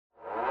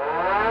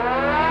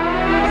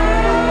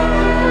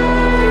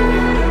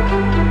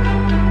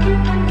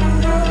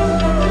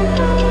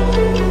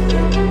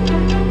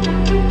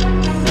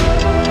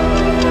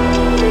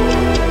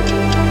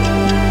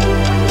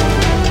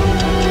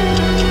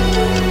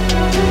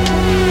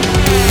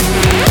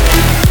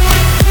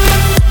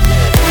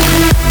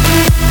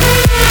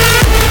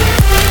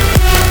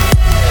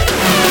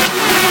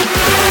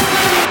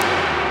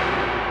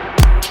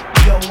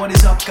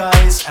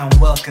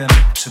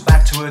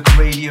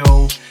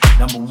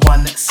number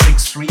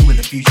 163 with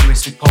the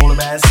Futuristic Polar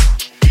Bears.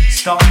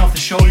 Starting off the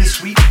show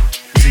this week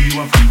is a new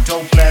one from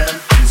Dope Lemon.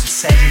 This is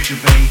Cedric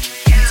Gervais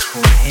and it's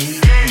called Hey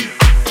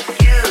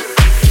You.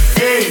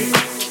 Hey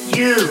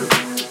you,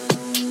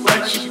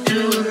 what you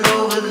doing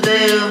over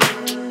there?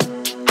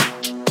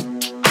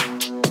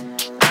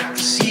 I can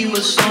see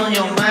what's on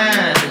your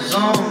mind is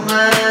on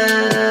my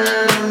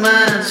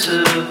mind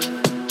too.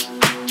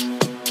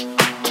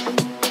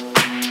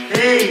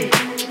 Hey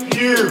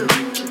you,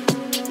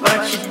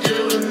 what you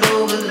doing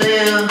over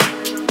there?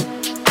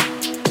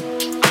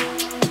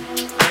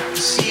 I can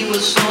see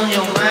what's on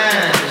your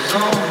mind is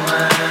on my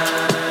mind.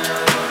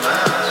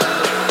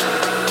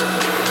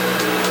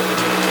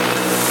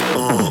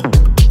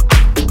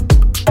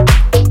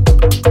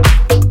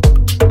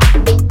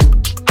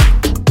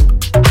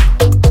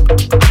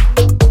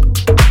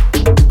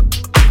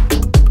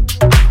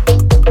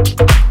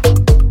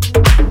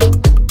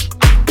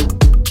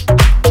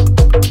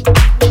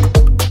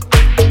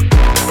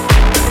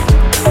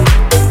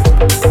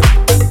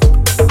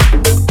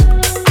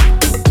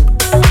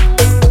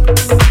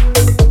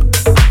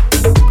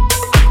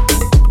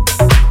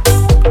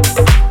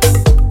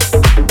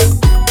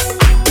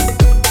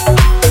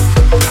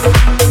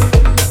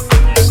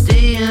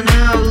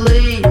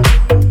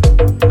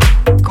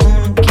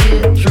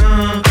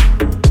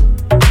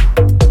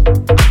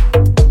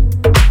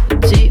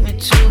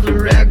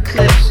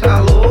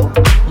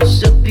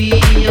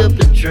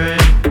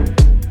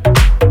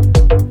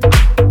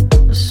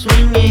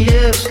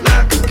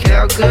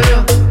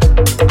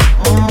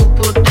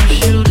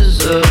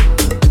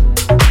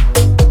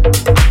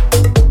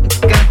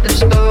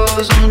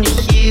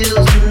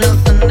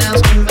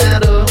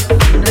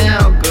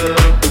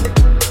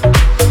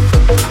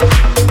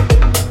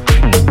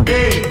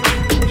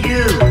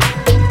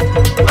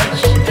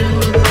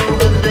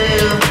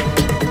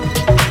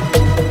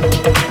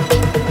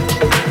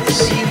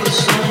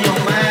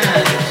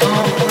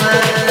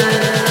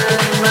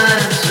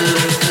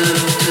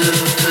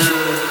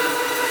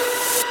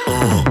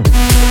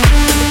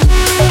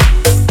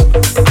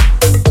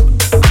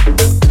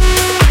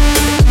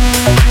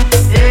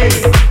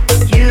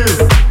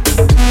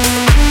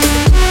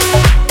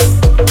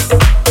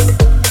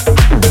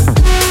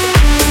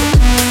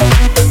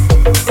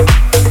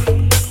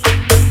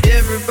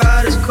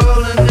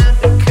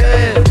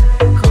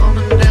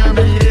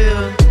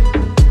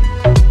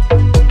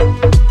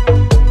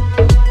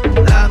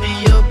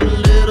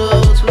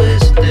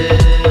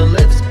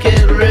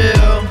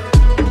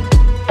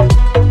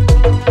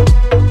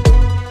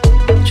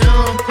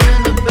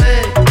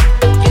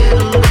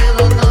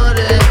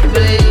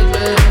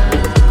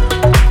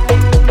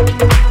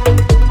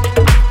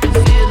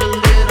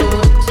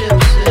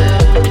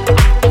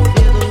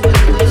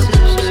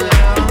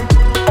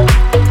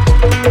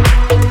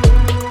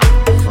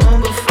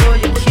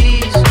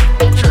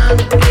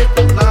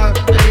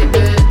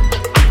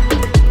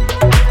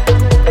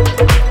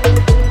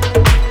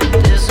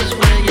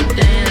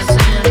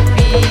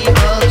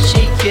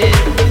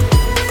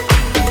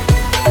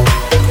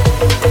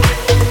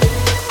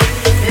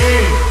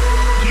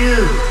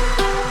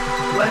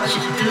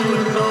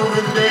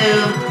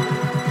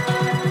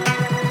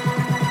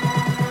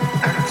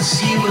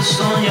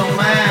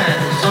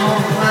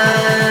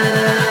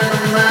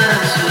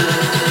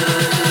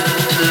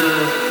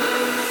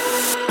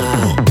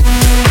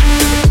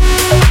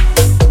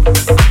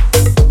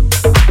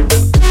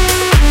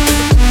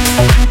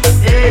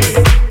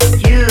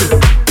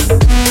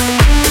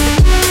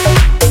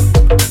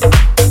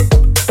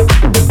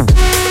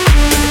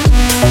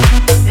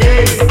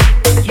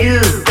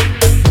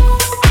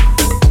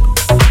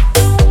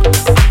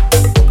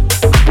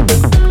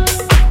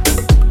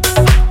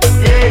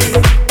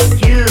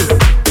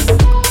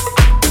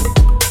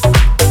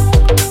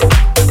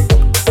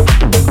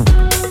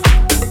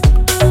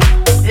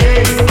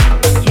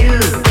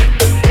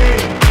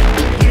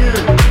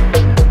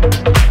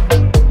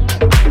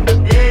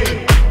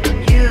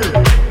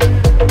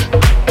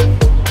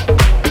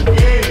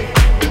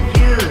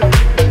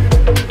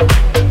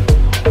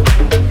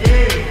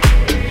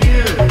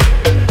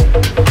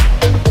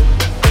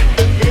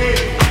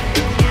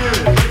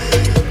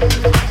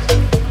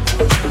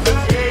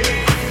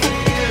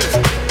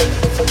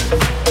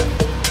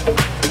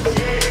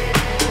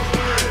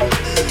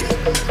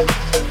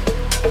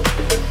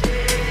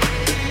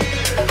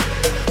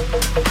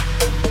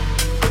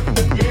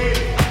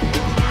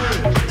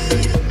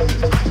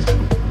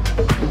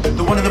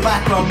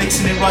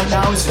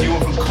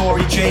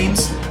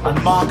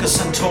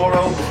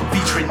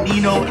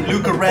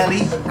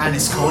 And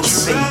it's called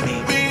Save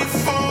Me.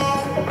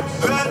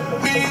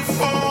 Let me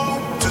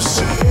fall to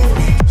save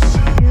me.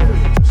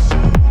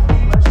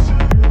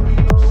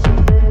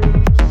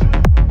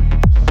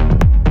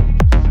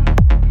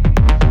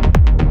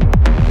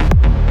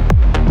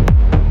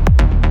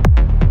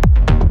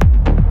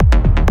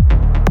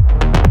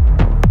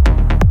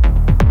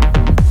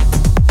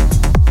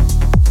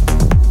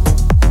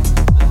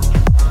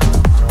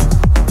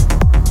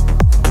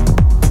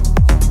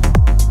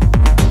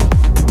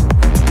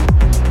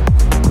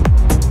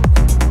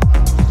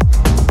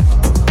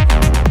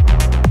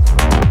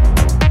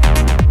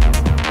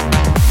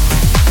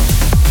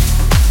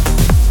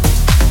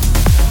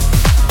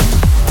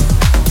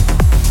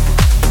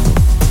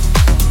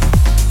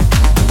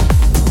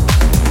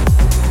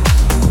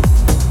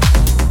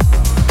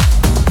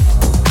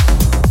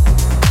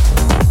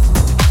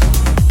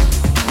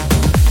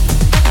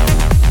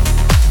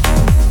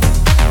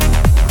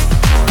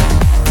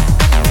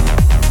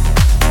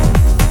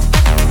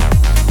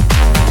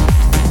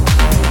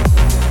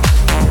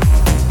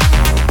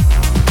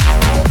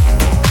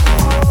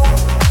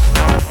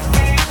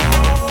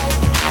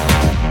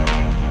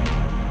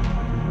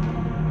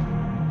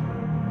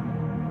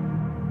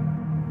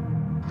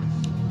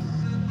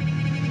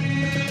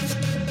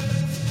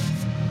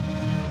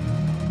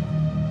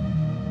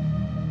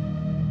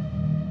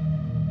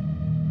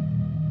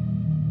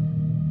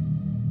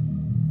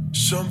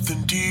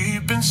 Something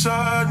deep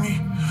inside me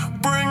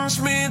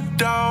brings me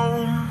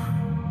down,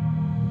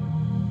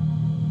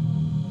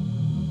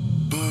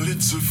 but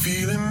it's a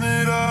feeling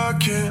that I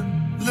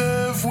can't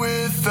live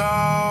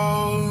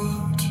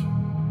without.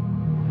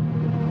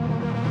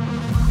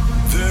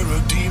 There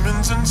are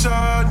demons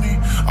inside me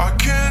I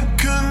can't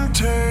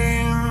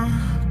contain.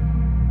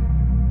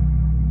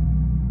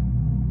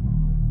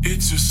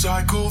 It's a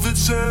cycle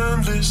that's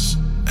endless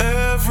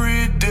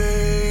every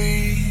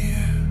day.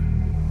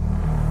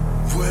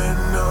 When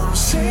I'm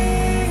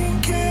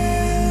sinking,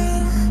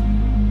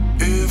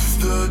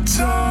 if the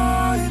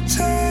tide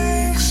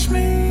takes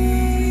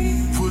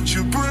me, would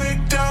you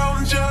break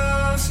down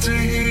just to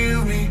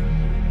heal me?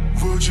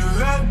 Would you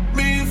let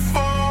me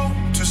fall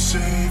to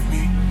save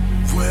me?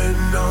 When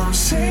I'm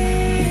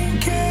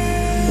sinking,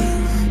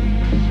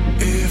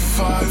 if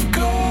I've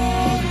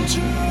gone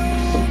too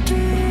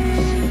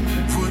deep,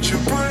 would you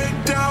break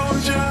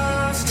down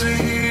just to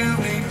heal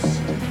me?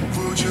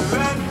 Would you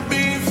let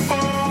me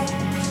fall?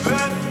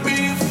 Let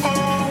me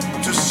fall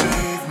to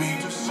save me.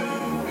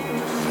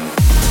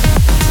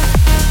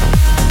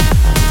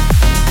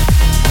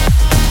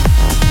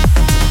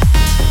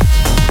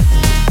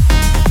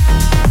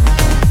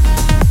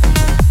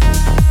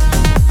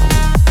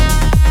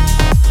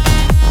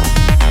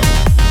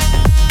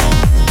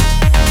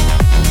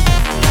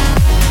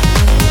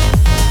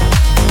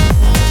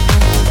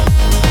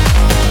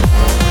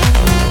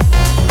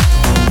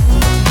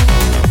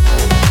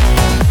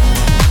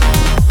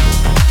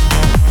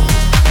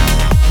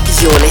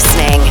 You're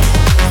listening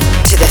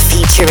to the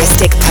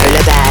Futuristic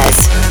Polar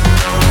Bears.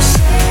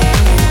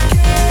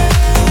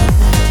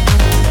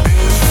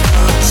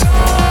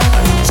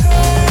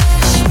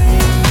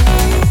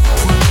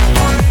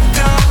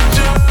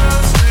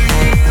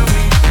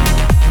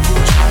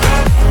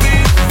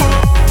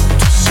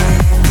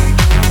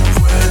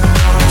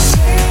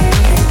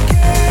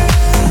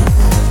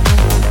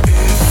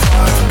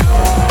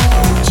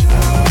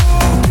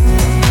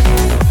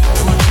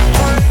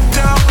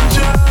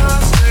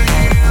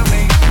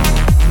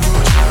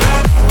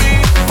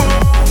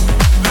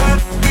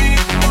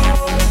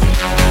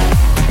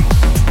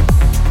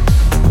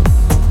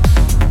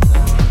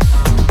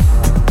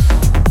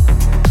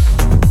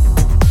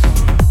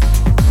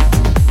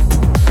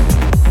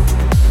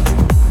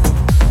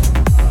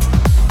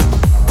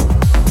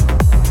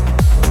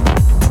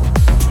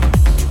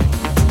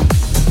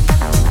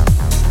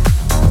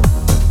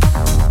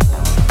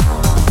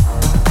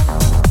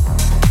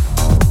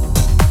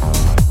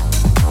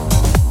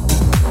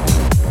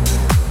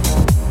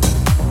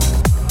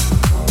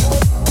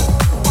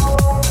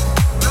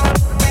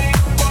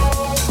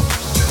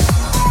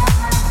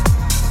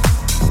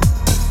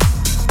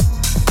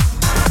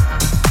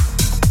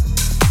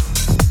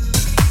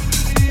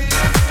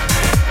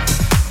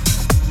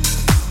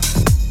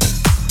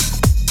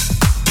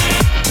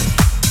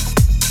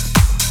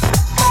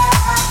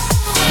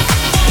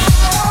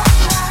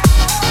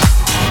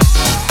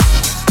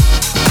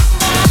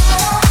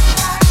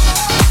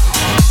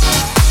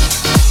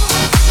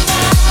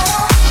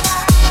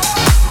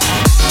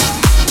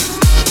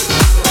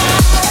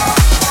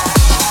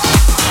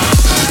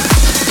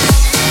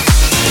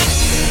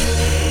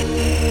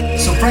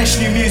 Fresh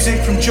new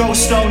music from Joe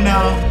Stone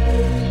now.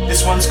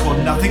 This one's called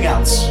Nothing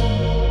Else.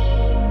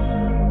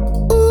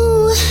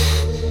 Ooh,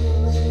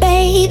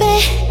 baby.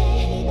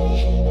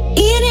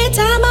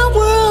 Anytime my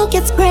world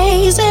gets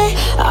crazy,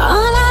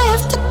 all I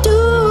have to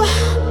do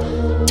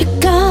to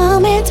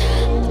calm it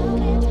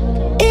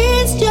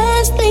is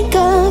just think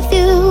of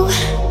you.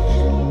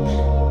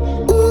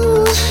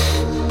 Ooh,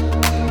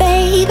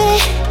 baby.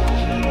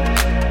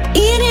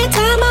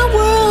 Anytime my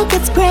world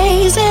gets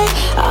crazy,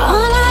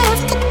 all I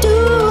have to do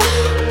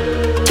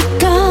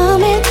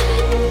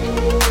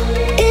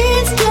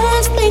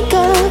think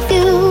of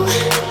you.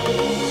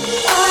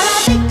 All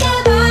I think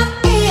about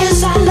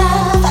is our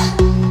love.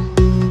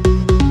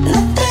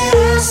 Nothing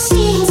else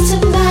seems to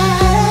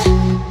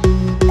matter.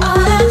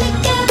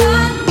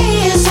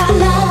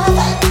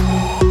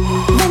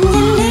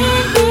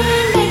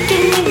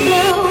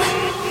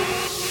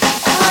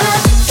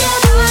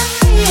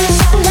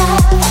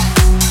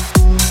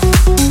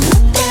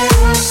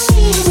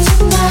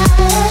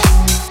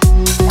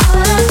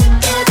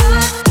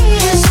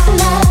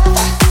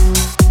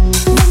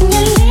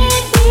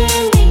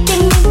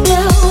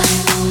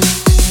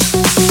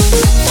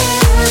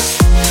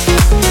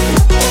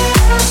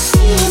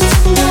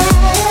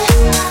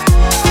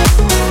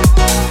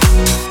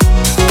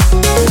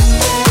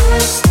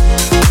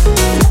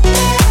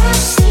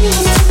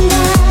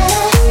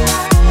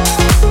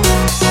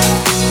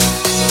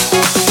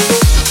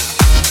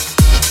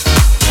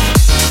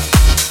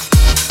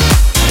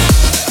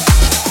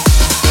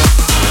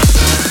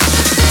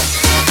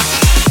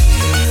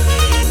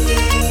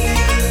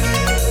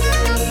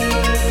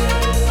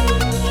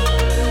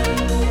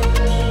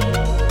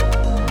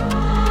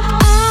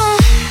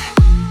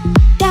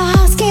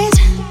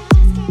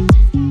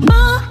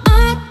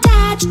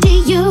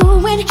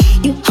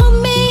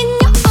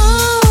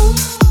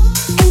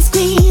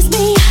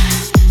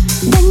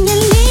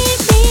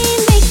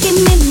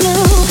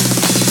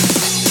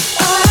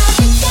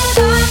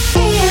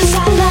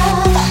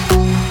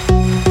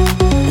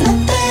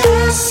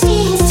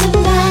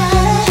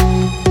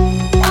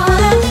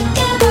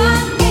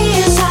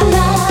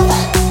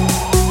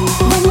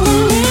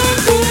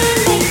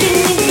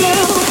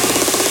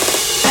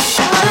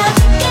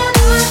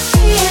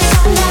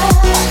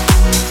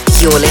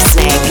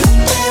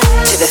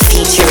 to the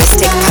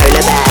futuristic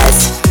polar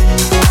bears.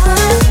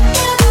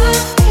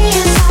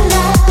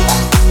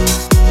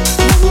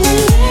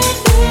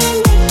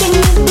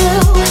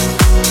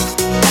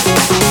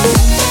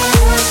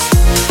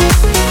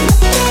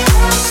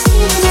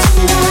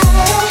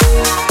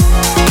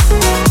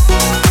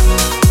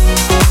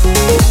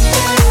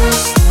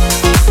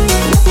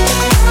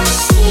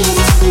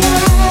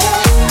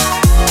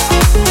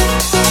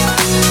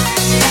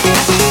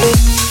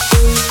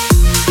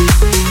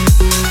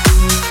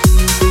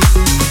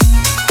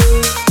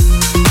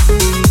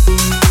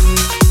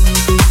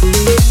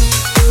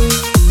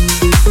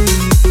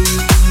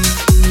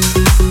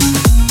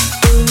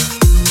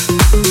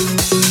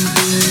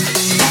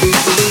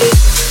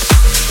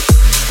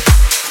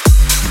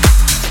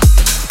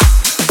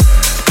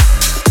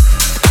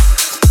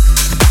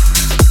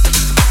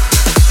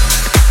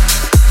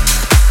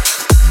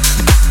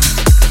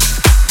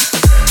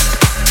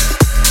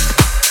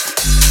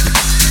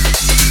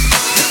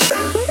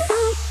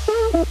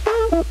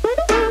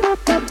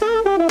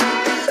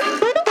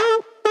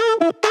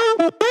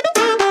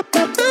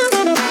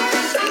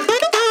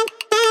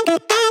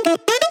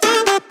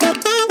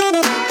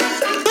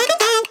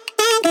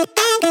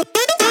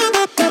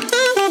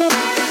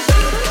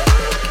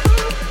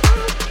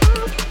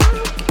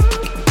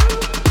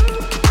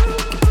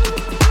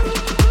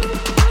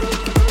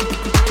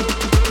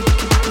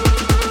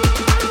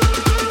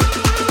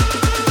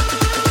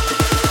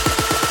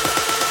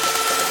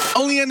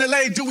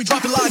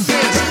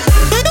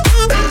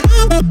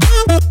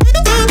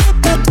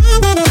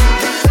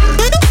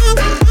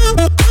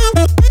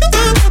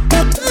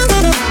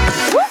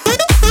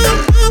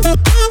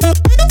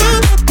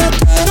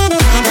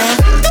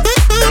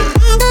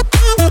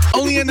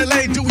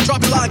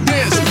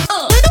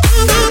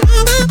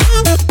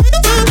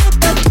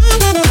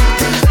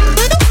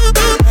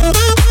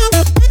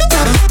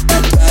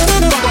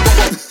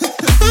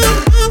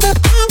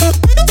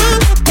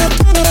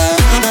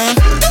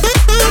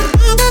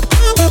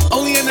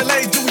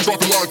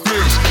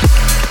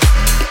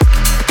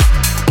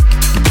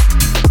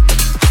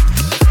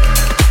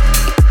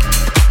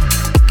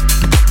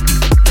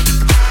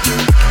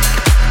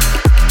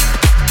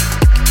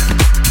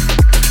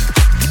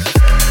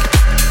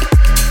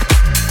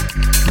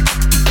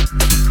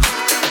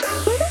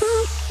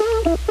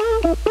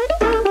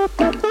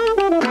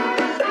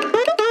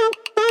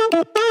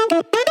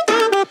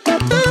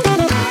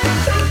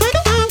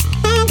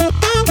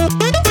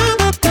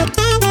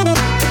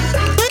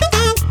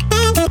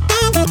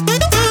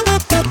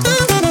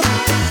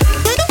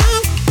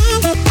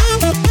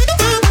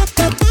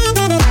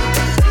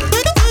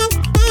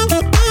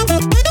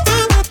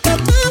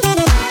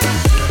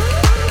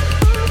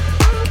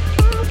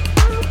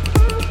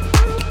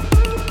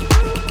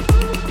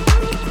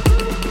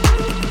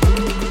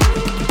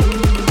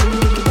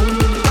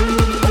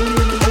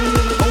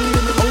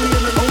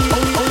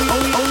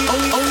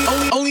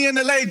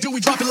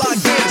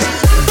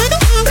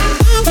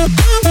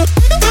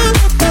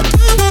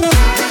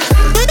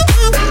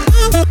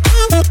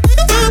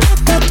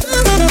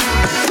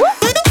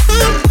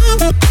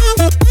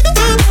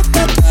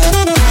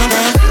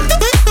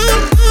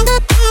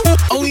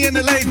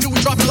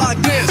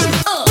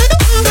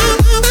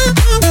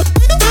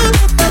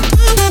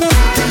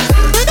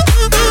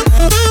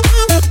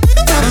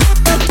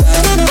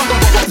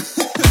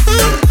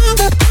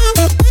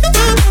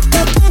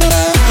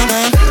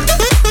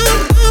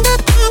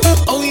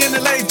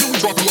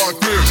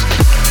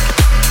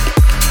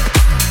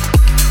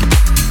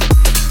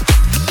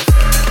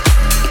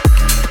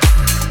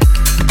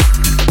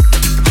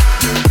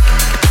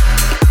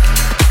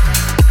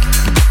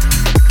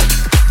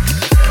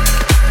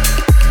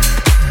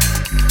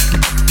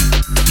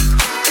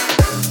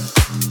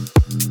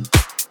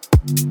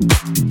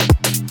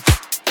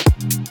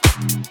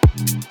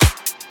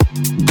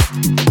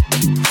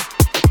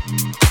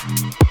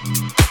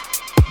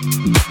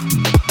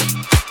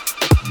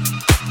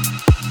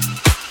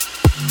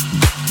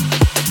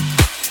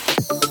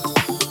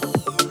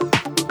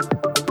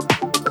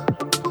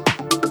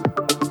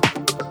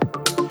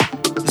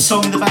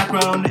 song in the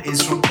background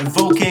is from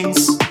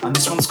Evokings, and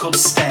this one's called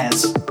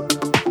Stairs.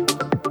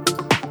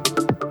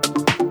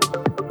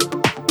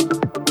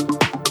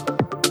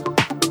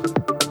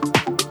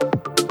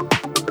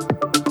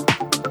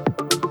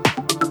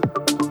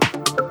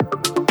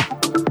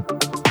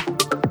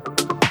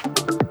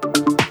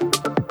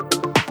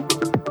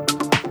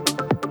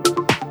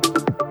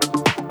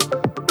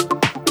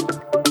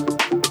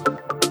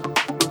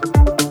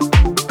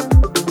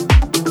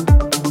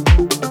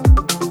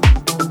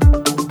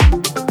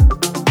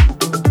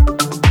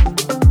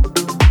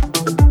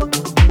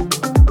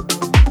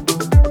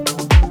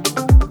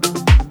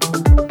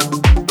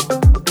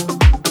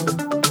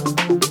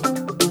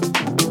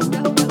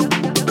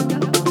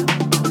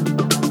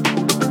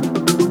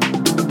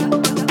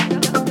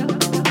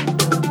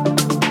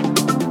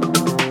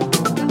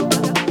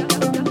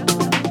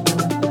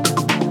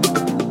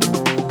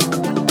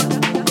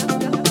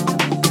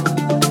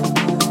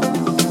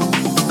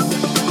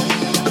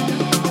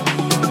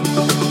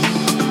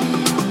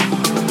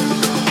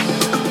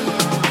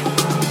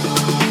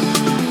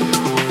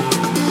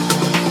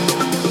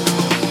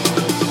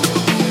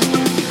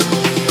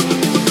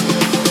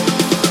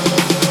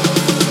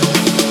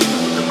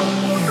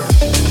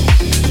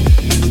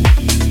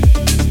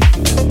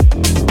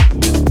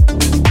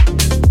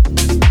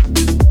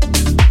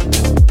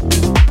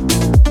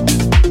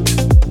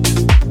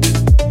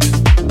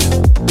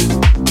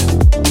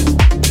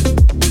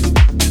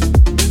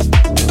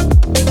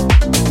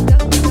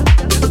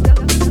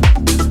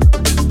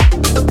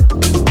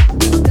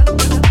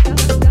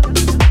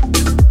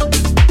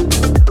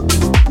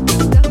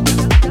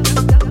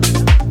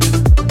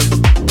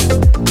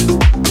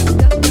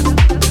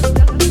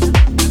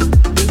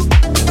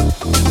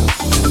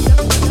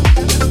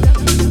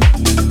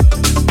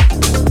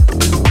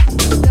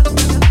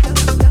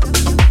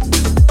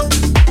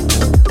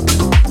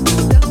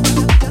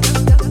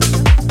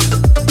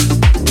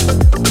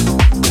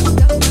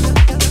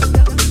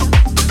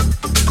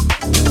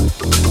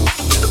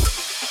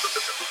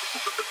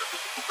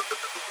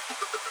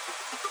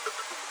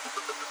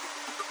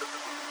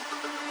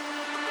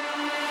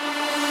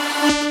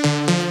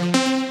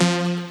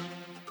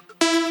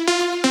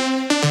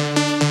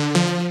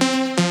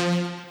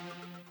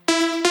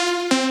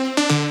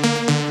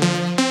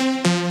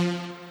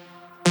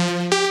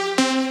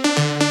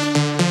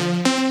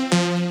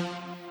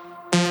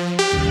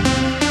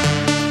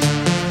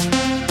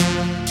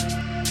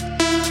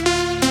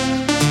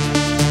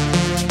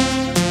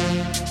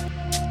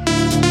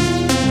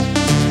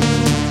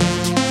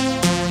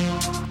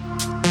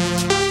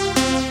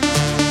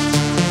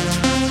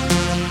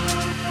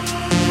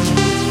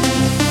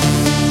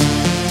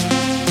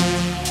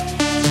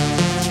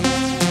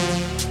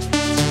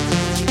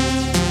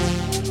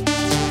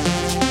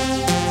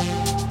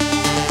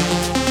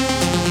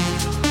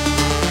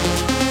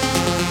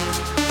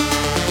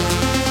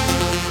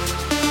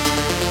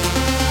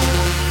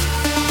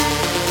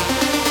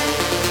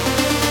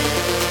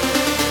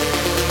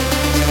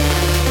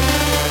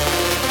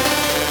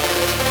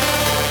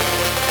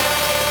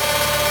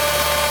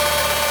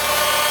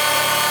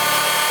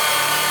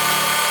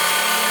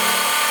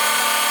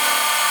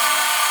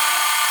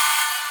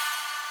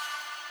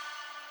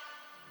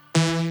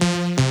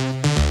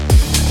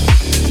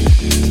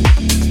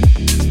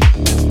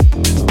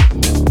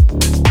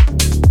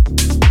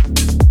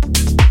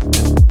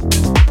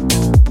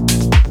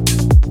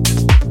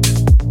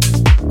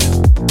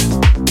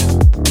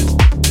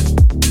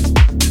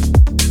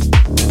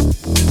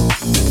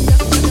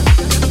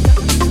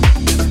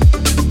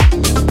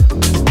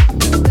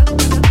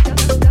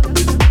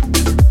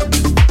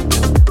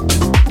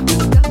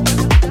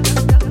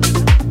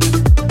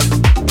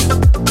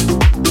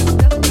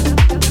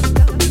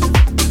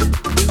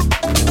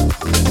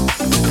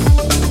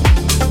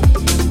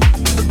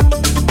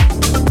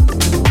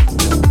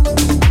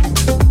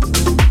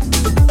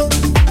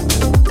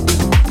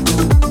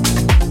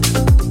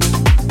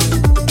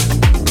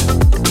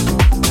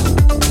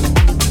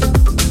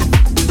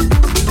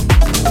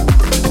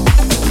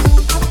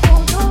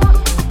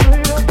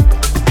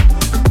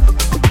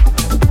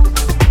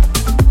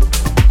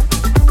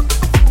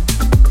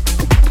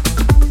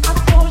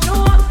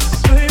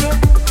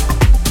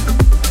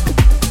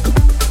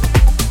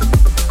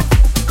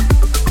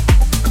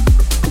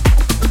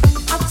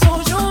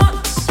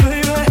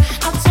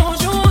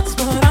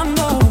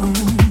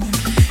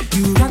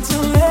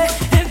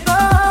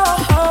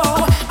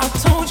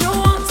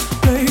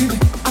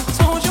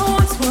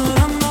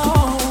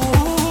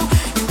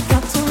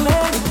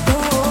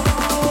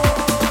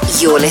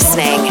 You're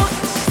listening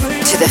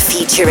to the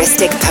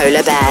Futuristic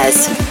Polar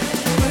Bears.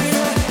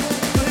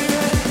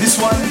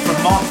 This one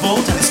from Mark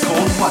Bolt and it's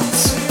called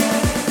Once.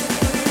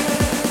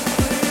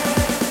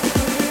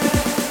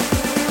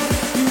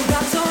 You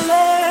got to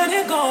let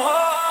it go.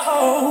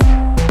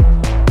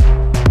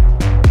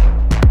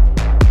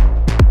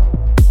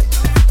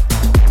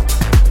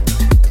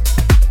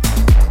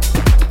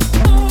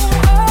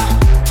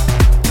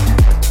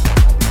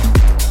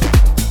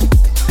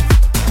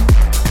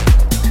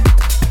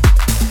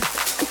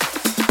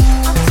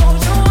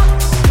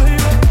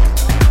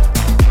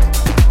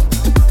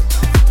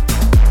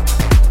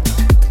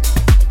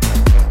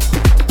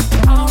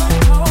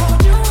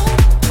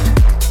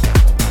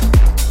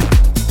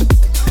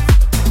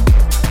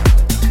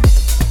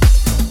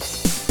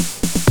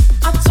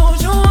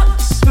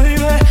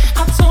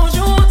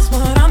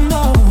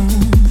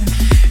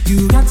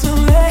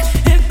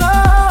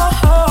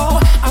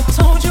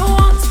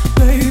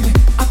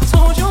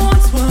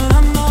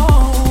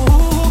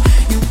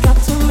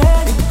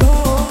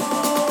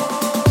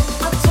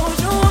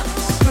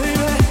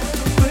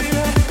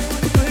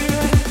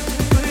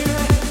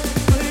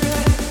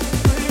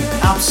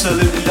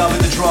 Absolutely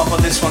loving the drop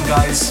on this one,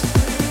 guys.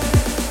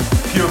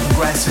 Pure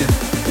progressive.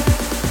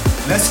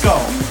 Let's go.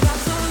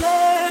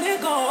 Let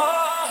it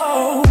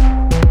go.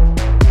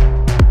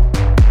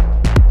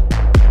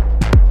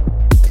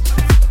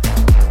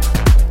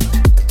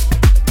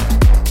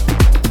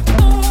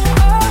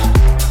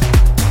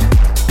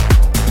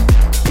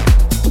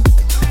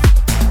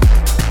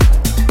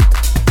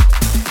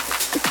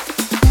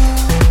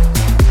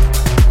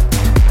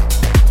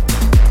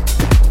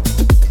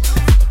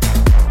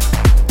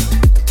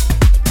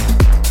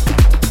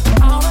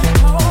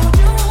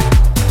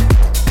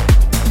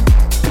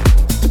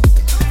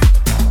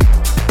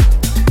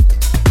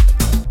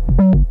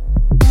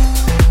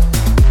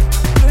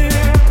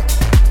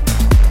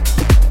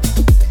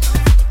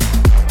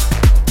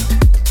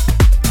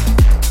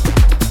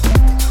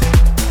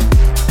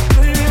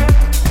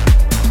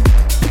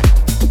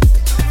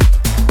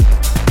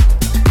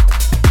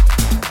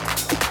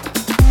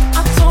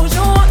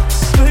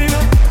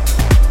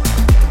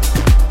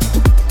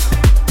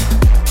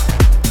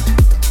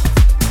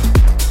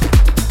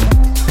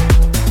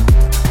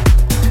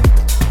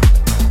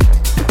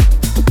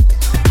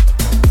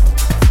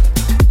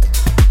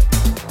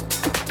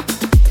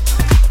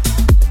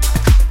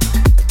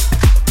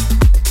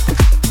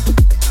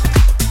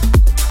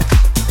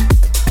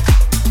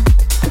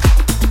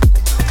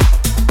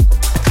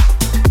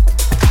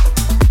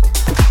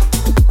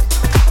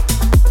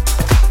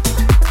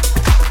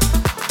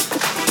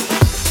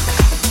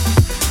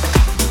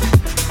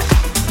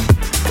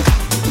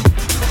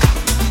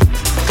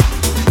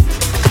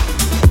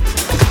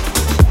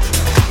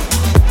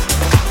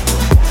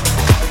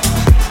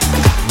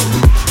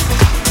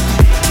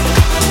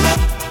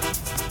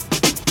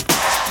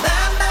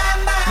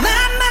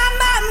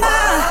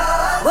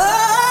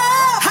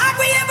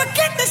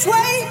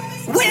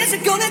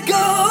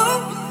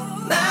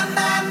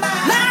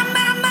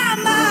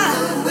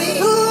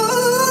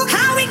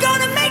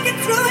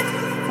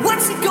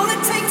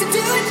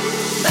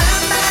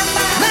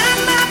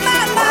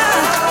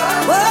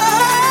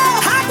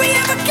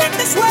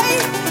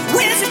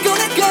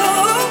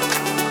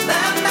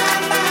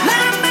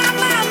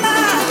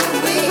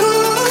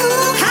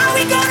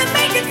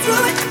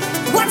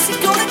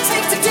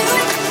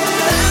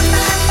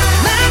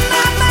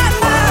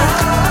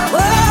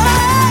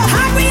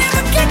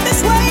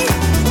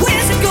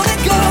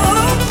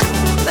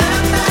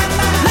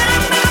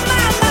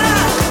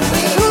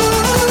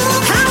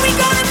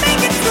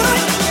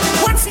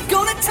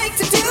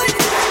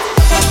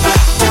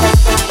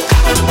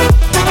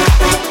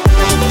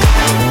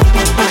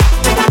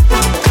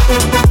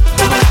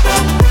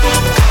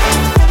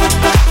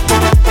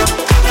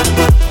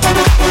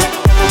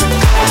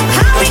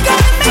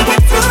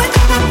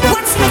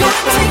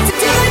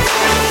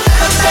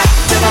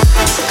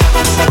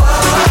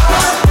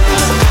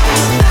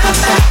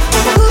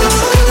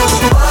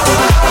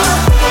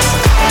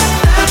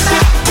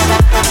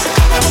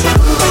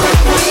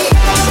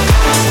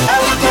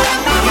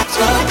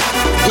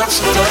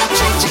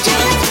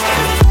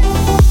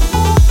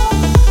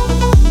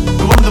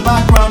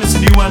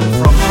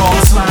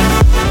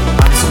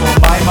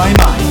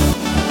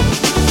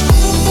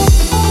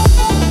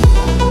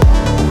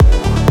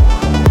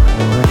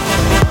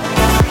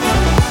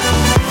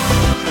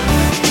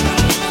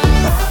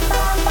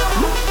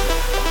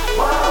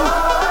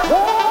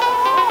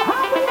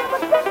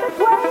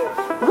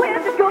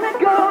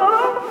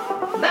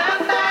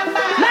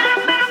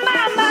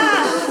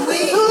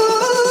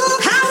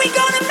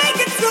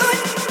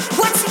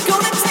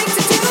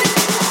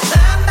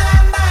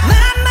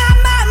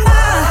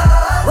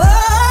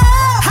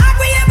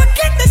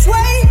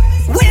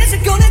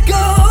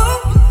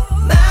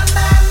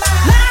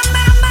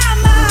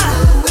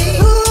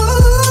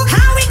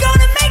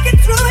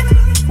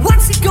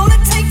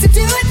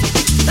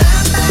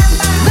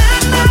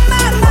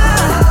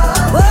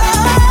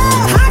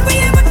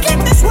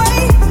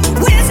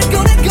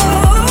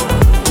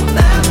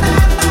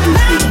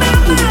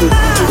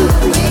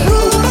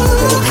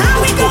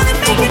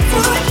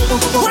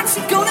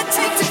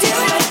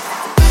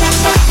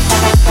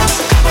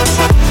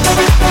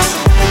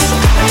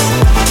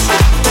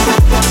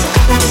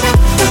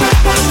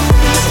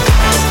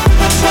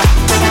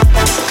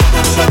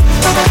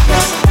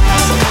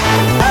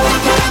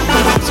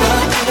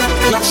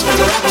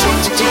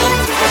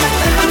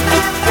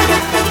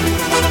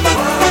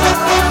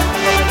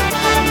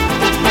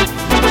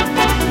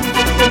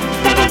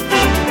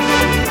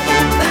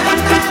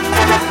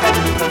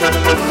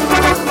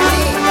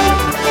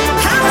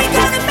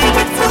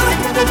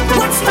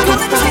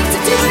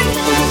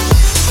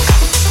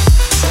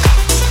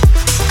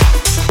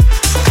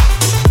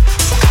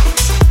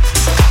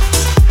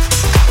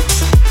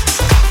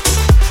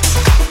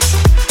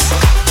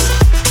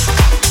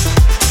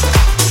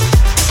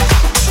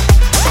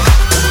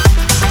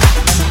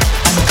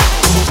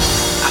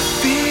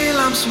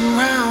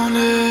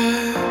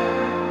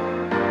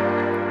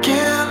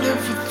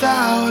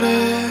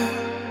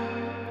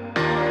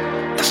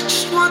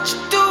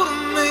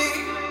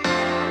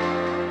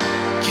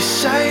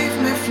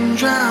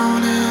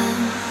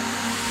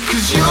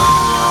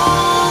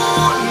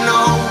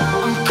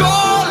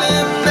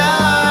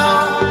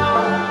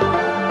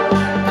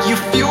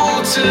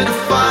 to the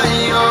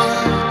fire.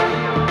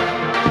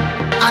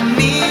 I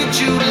need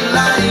you to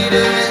light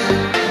it.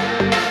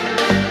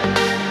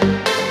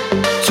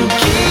 To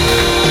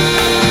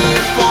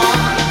keep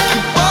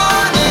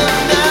burning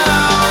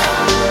down.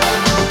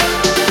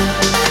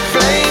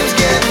 Flames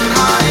getting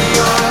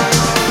higher.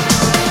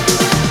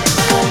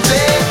 From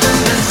faith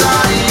and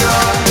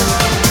desire.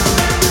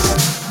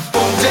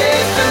 From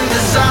faith and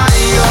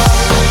desire.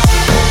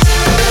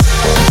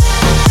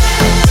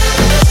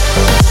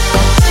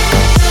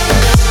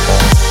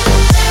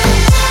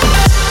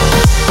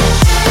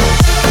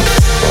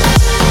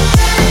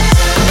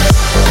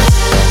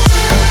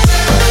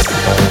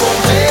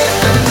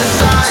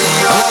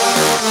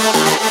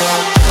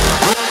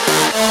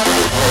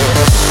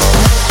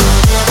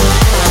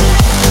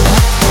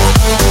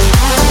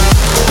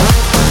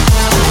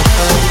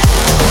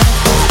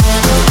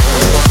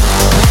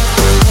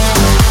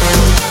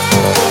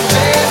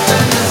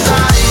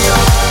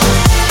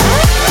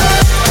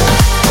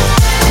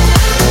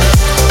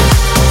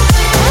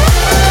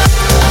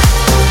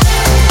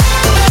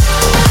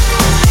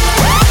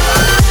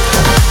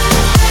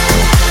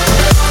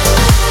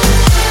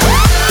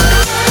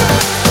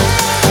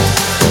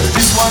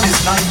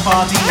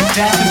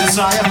 Death and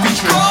Desire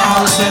featuring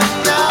Harrison,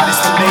 and it's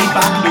the laid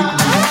back Luke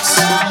remix.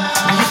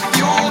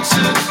 Fuel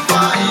to the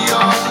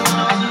fire.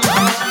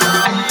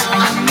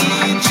 I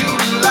need you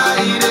to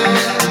light it.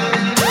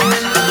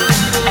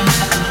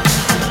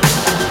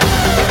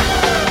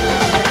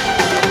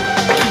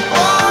 Keep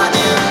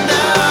burning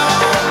down.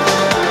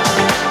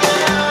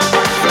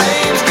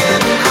 Flames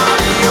getting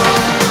higher.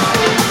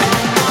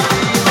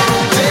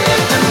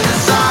 Faith and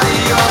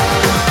desire.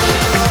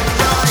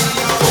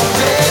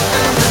 Faith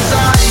and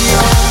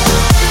desire.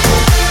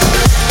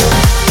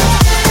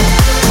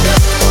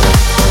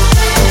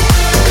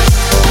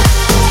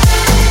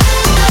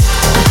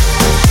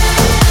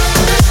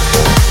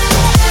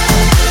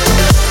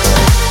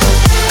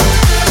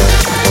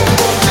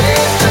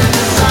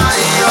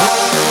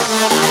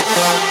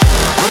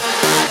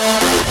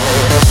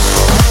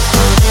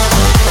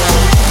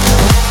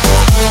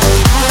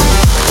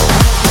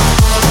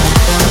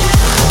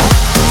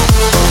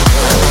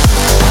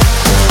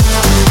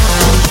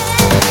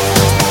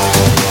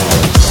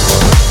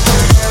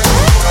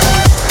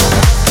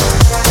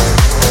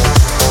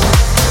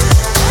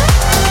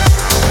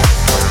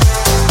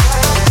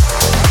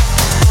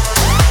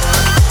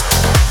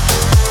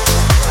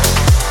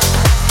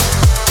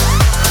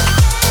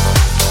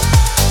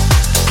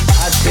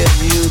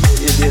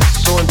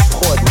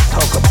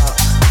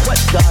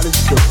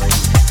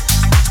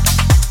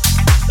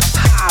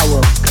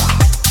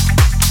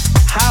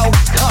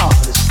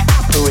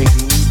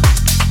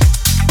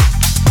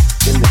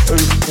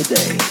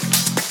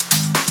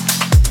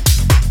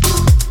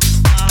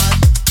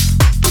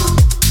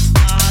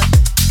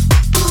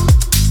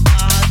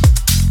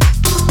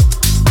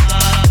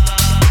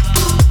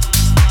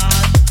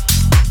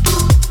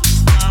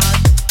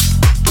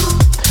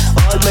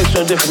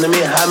 Different to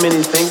me, how many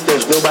think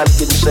there's nobody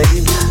getting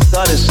saved?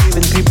 God is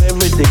saving people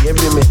every day,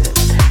 every minute.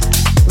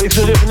 Makes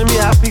no difference to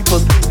me how people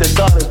think that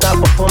God is not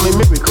performing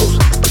miracles.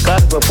 But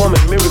God is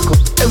performing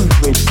miracles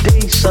every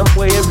day,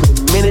 somewhere, every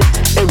minute,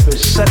 every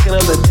second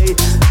of the day.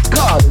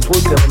 God is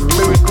working a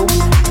miracle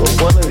for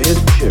one of his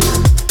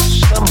children.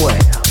 Somewhere.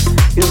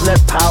 Isn't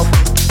that powerful?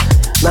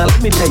 Now let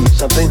me tell you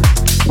something.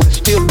 We're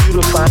still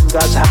beautifying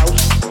God's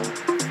house.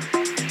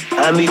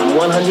 I need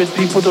 100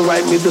 people to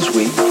write me this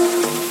week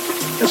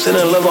and send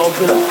a love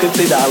offering of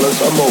 $50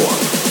 or more.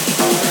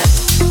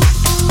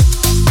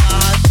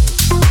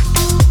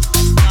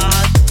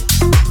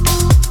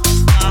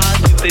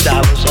 $50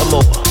 or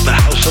more, the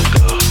house of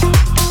God.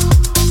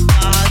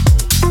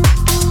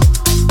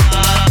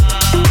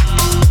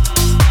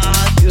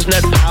 Isn't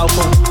that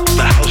powerful?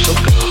 The house of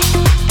God.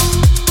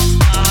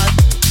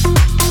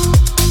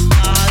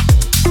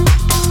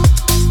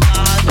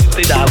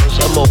 $50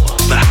 or more,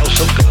 the house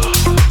of God.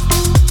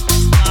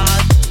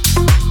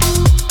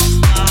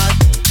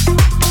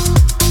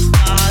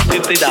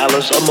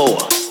 $50 or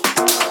more.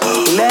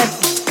 Let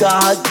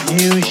God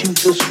use you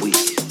this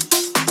week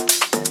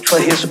for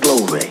his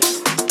glory.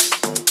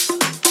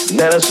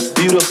 Let us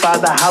beautify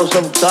the house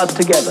of God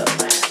together.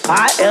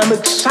 I am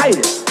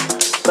excited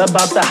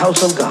about the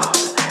house of God.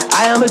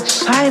 I am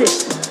excited.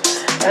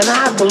 And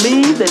I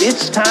believe that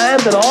it's time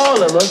that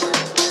all of us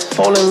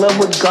fall in love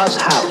with God's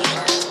house.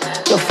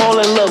 To fall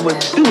in love with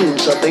doing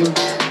something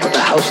for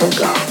the house of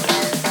God.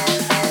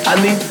 I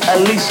need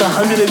at least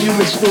 100 of you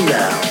listening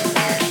now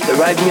to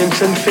write me and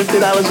send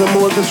 $50 or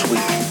more this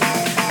week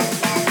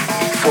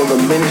for the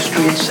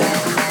ministry itself,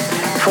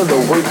 for the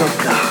work of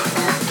God,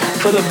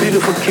 for the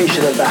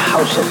beautification of the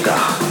house of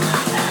God.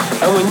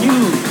 And when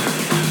you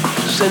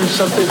send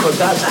something for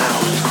God's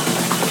house,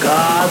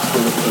 God's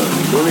going to put a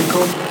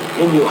miracle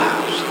in your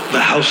house, the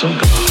house of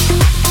God.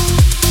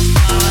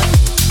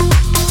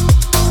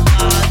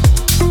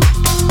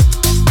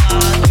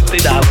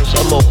 $50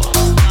 or more.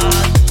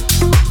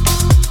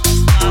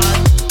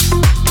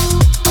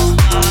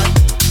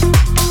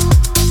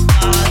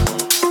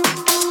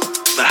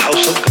 The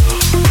house of God.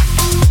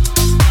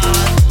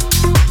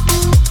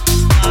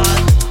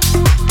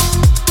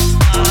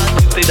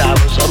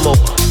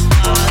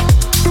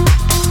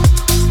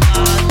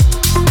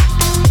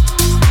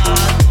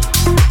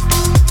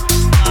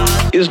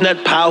 Isn't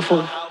that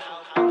powerful?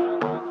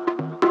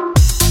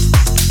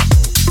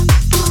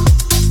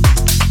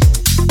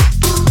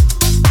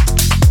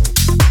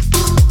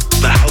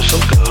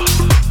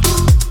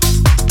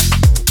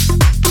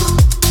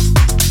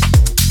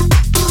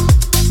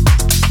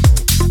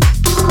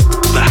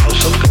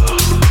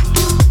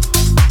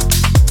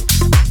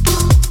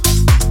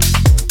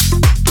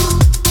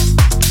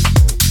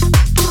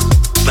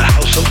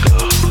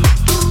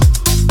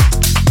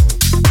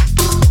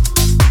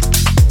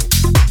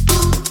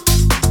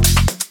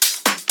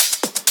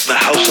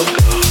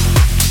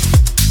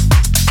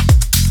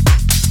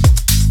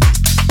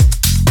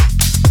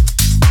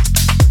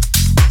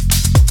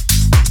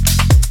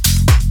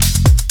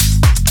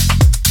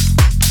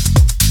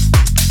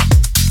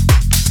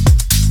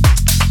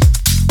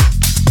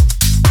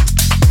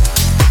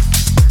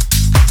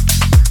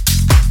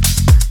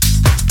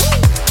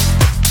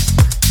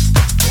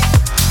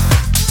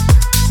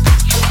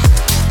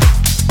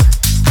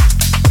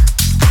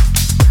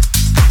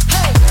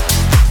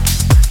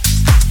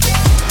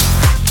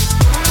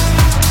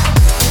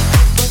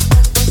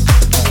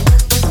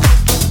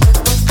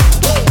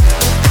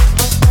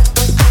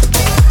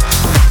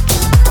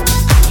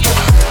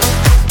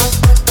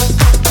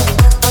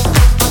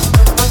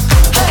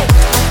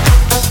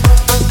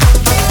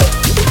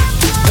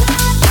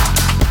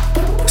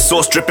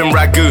 Sauce dripping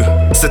ragu.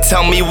 So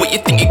tell me what you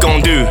think you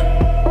gon' do.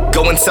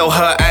 Go and tell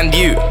her and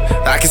you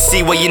I can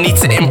see where you need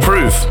to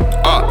improve.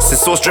 So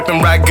sauce dripping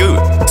ragu.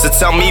 So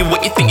tell me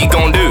what you think you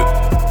gon' do.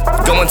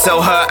 Go and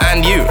tell her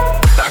and you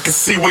I can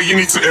see where you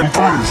need to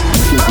improve.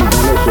 That's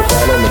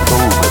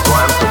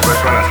why I'm so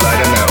fresh when I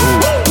slide in that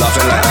ooh.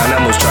 Laughing like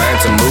animals trying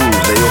to move.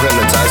 They all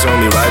hypnotize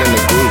when we ride in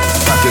the groove.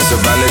 Back in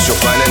Savannah, you'll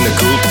find in the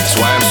coop. That's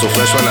why I'm so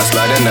fresh when I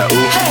slide in that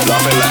ooh.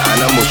 Laughing like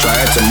animals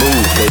trying to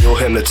move. They all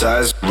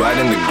hypnotize, right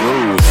in the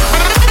groove.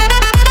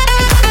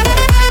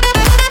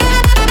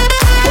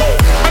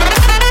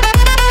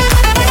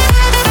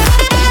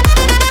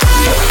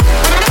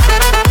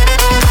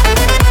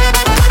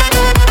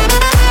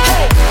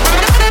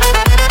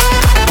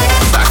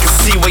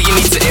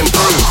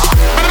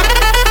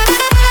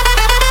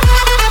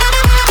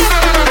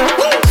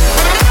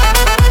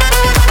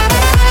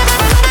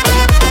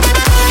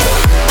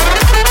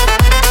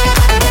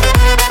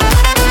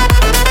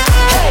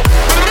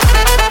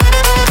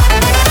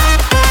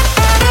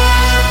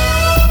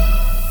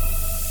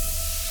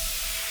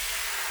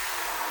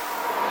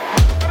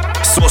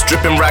 Sauce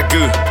dripping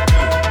ragu.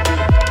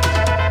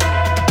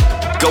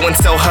 Go and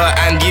tell her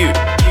and you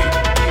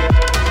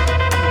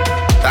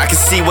I can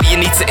see what you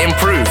need to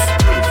improve.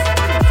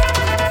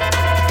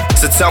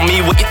 So tell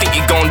me what you think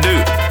you gon'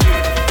 do.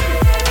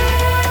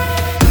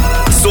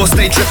 Sauce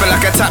stay dripping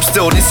like a tap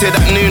still. This here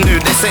that new.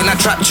 This ain't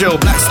that trap drill.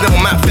 Black still,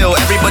 Matt Phil.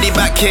 Everybody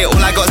back here. All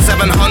I got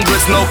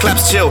 700s, no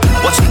claps chill.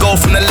 Watch them go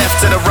from the left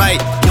to the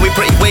right. We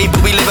pretty wave,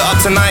 but we live it up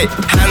tonight.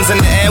 Hands in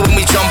the air when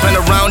we jumping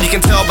around. You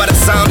can tell by the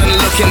sound and the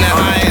look in their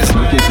eyes.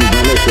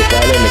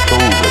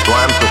 That's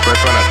why I'm so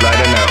fresh when I slide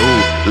in that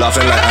ooh.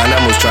 Laughing like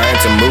animals trying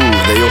to move.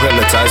 They all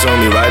hypnotize when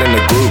we ride in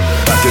the group.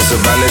 Back in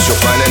Savannah, you'll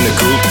find in the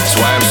coop. That's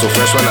why I'm so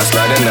fresh when I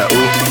slide in that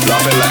ooh.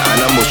 Laughing like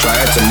animals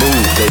trying to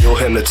move. They all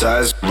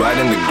hypnotize, right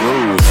in the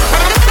groove.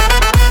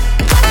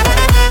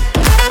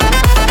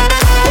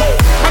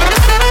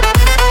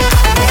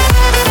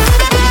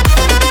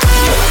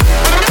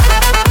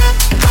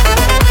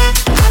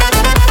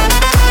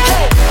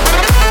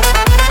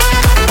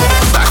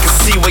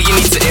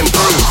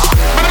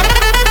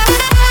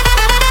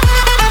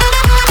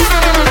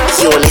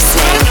 You're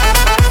listening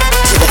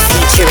to the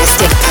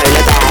Futuristic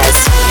Polar Bears.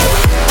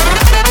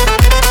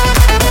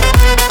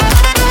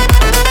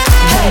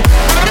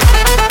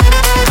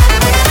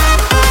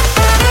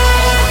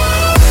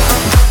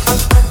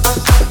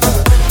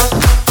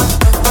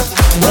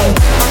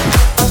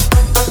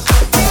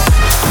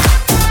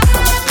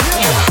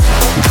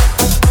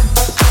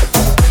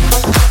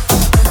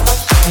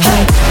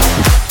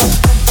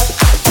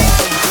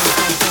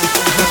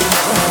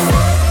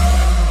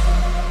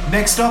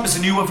 Next up is a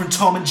new one from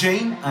Tom and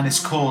Jane, and it's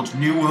called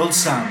New World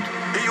Sound.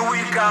 Here we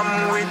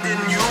come with the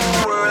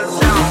New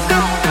World Sound.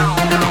 New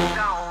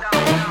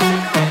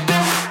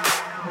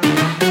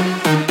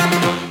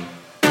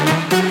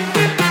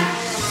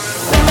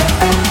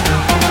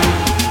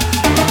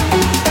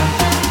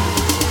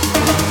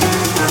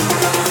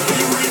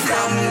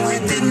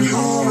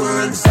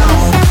World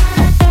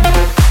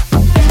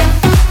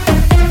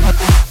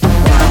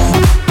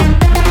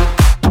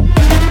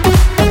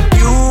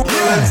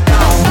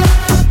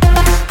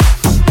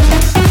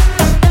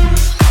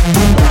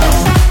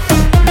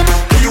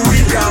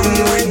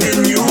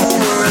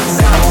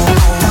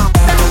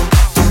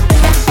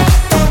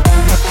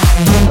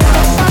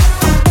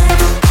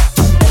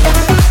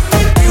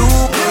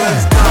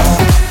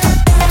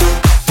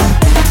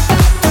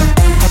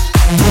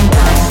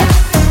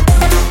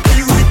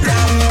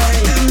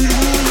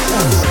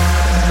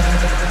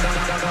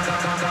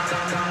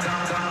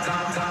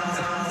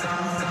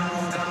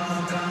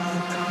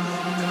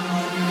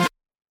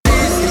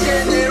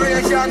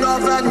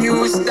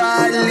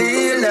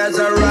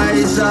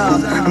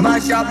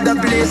Mash up the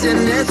place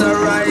and let's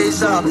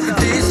rise up.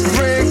 This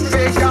freak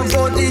fashion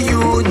for the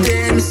youth,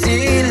 them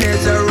see,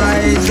 let's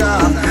rise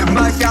up.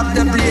 Mash up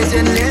the place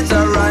and let's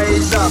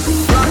rise up.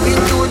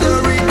 Rocking to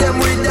the rhythm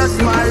with a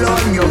smile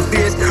on your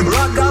face.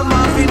 Rock a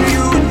muffin,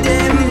 you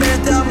them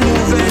better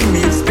move and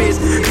make space.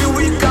 Here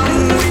we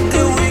come with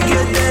the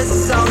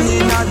wickedest sound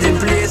in the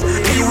place.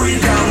 Here we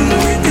come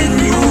with the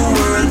new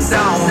world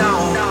sound.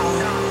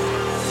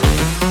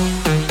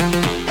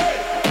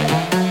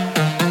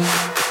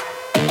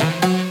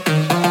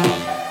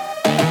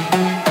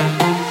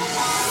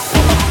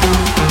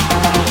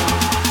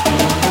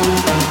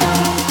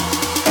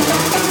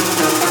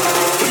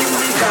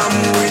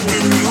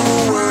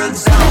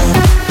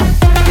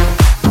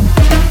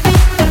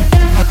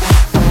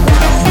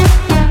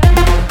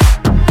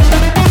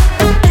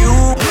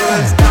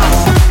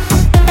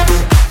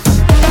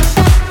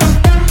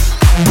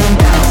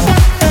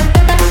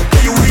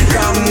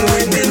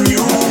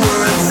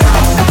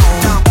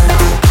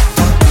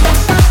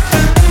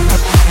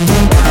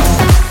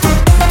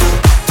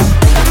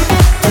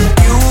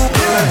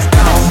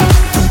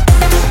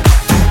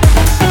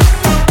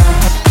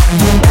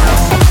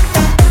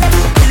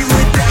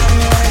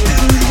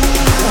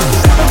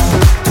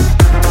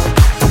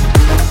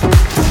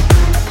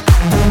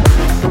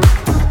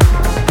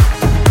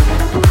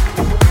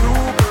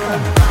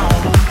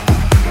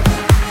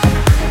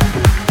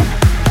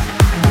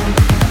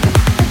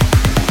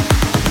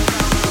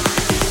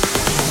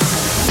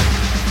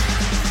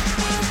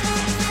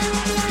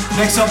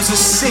 Next up is a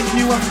sick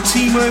new one from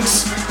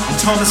Teamworks and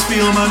Thomas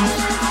Fielman,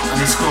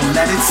 and it's called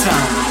Let It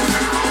Sound.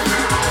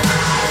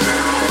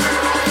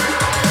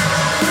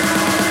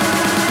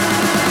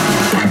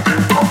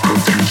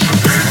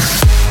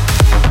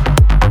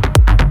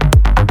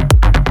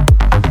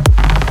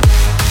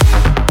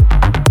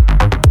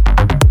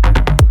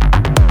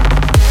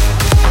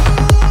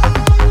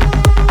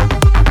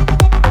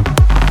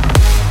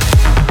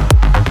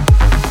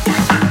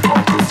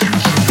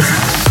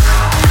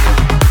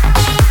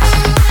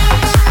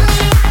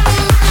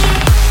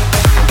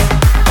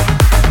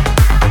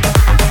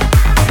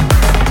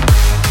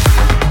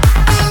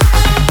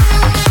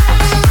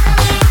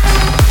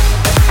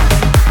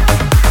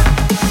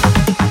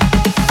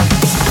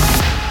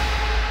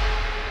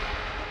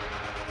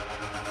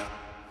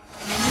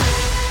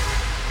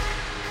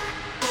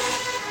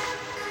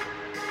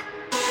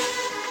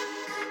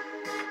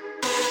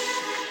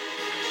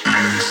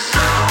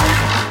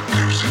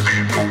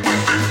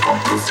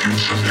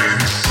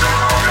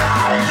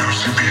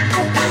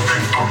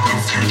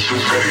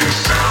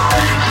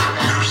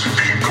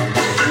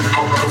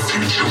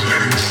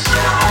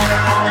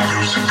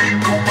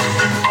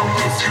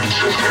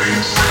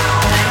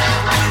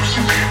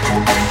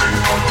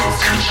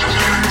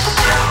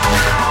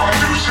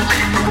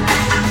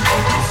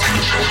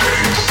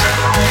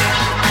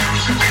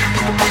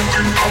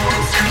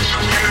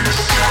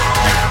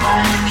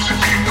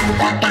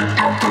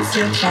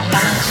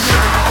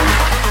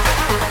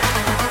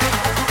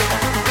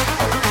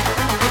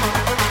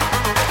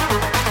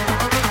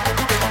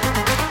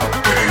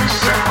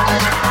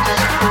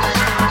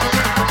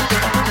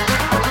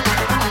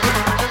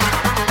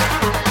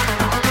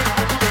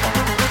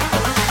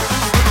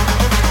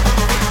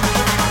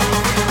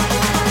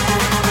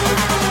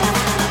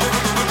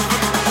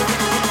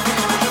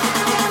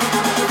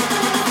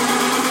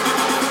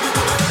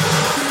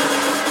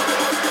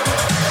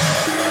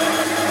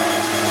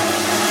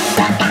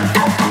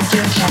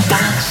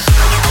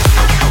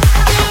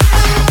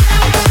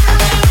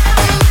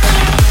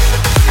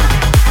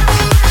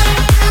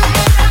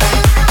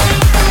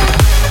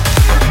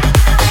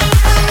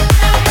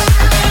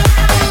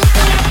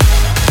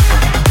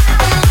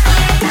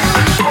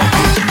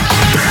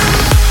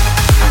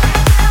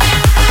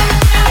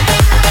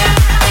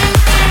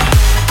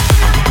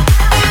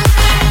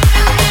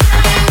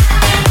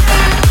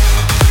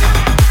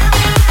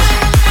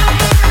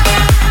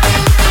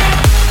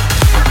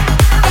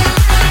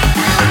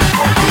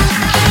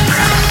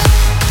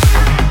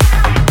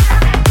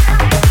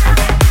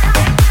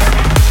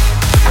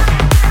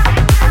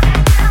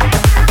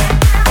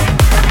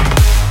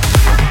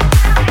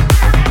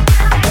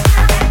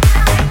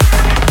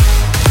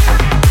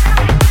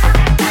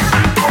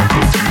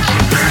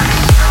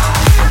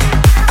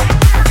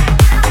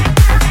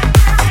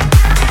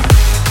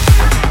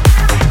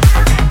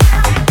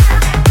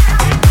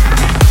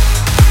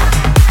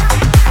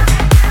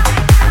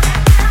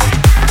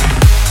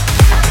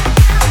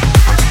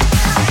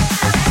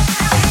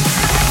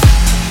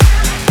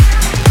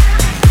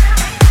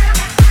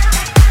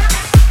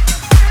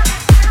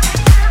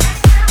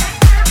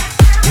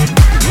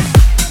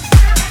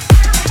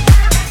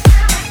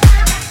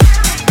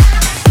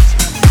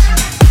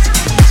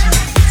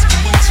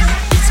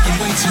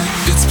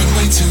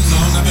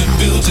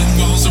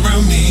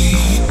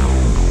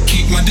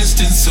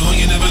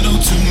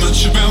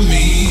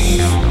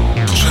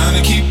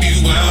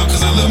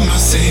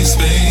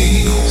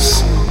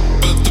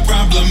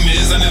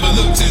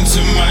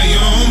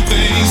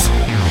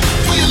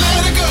 Will you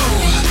let it go?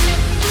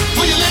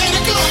 Will you let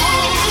it go?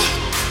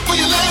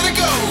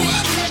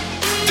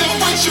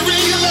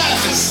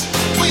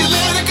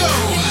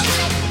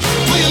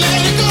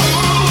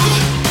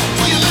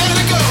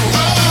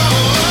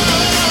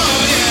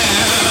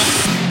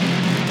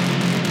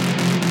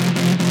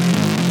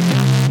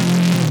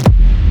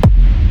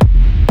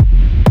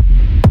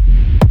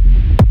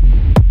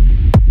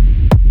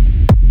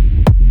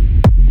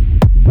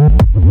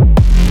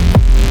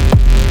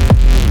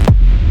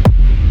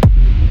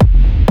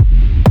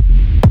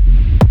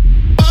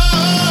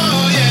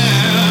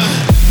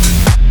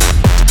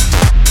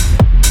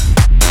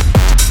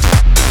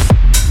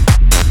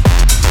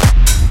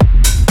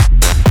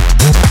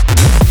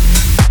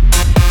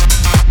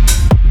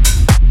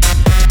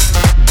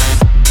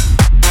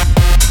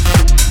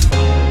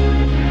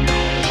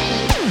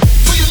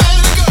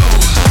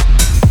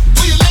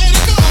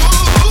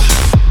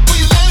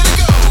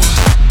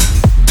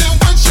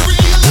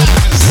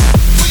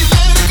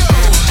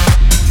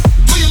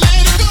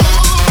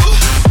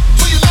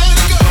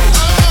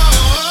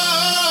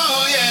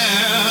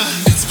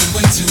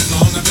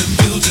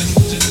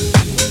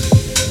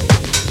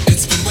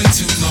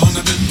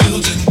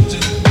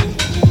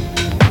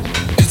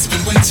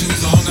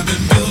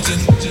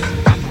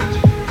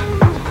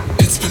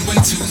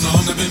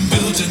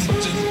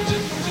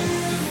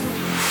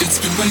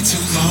 been way too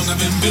long, I've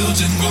been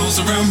building walls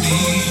around me.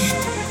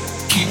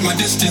 Keep my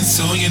distance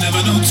so you never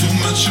know too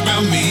much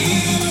about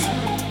me.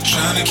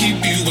 Trying to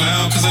keep you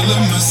out cause I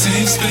love my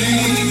safe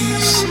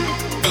space.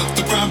 But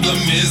the problem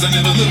is I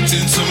never looked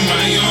into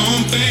my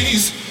own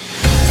face.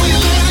 Will you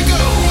let it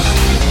go?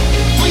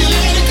 Will you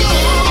let it go?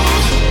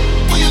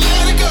 Will you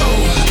let it go?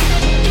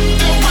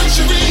 Then once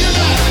you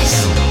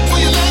realize,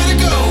 will you let it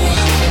go?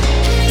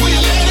 Will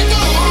you let it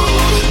go?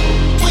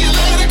 Will you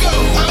let it go?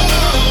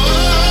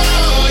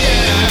 Oh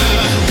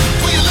yeah.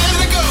 Will you let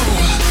it go?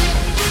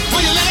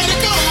 Will you let it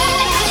go?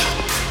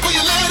 Will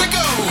you let it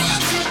go?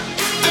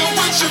 Then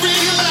once you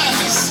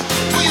realize,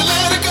 will you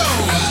let it go?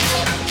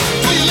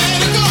 Will you let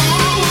it go?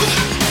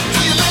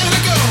 Will you let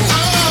it go?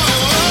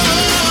 Oh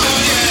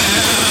yeah.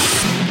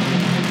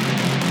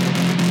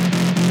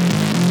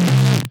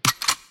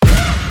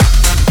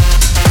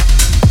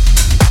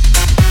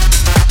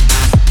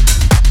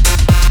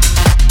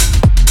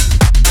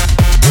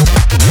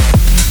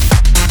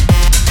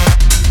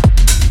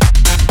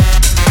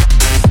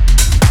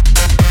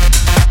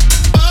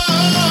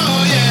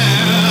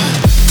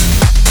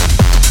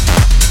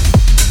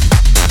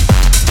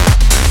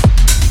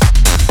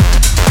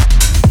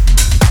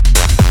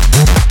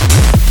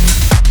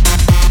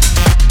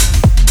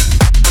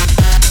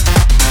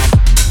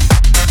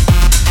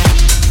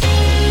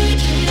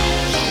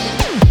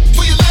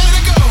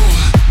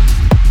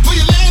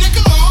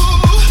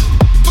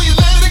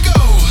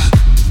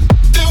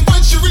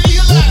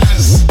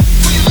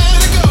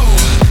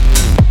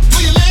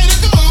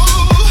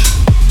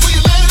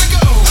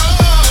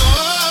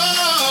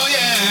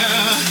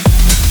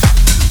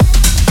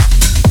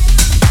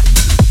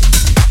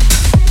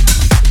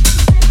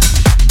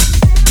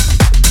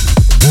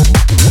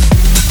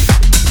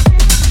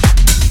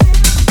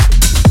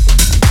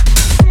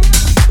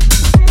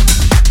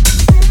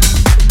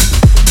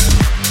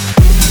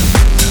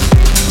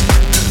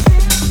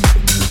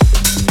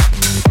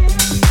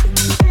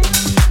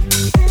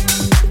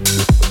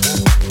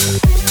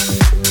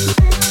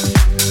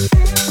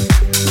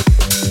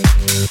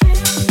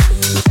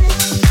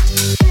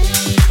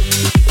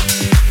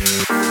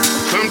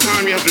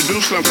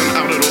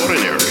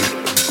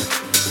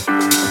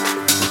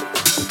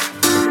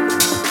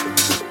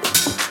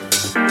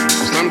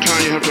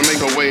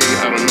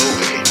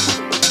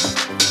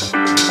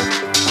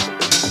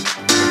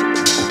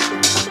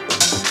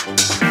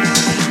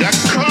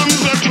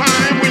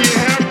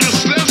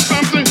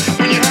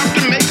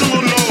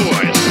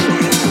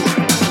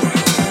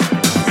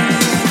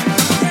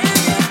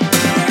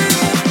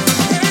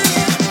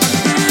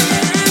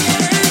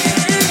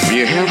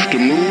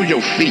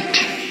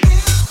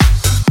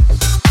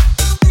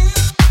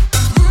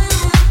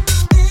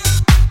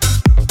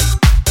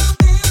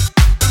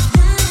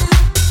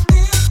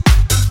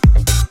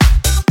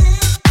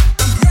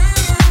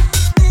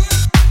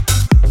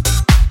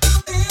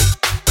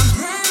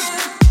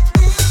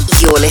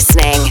 You're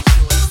listening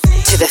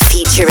to the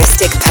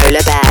Futuristic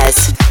Polar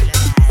Bears.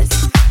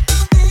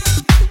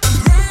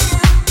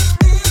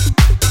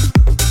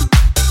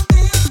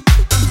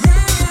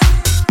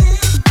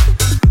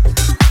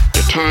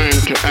 The time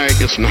to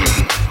act is now.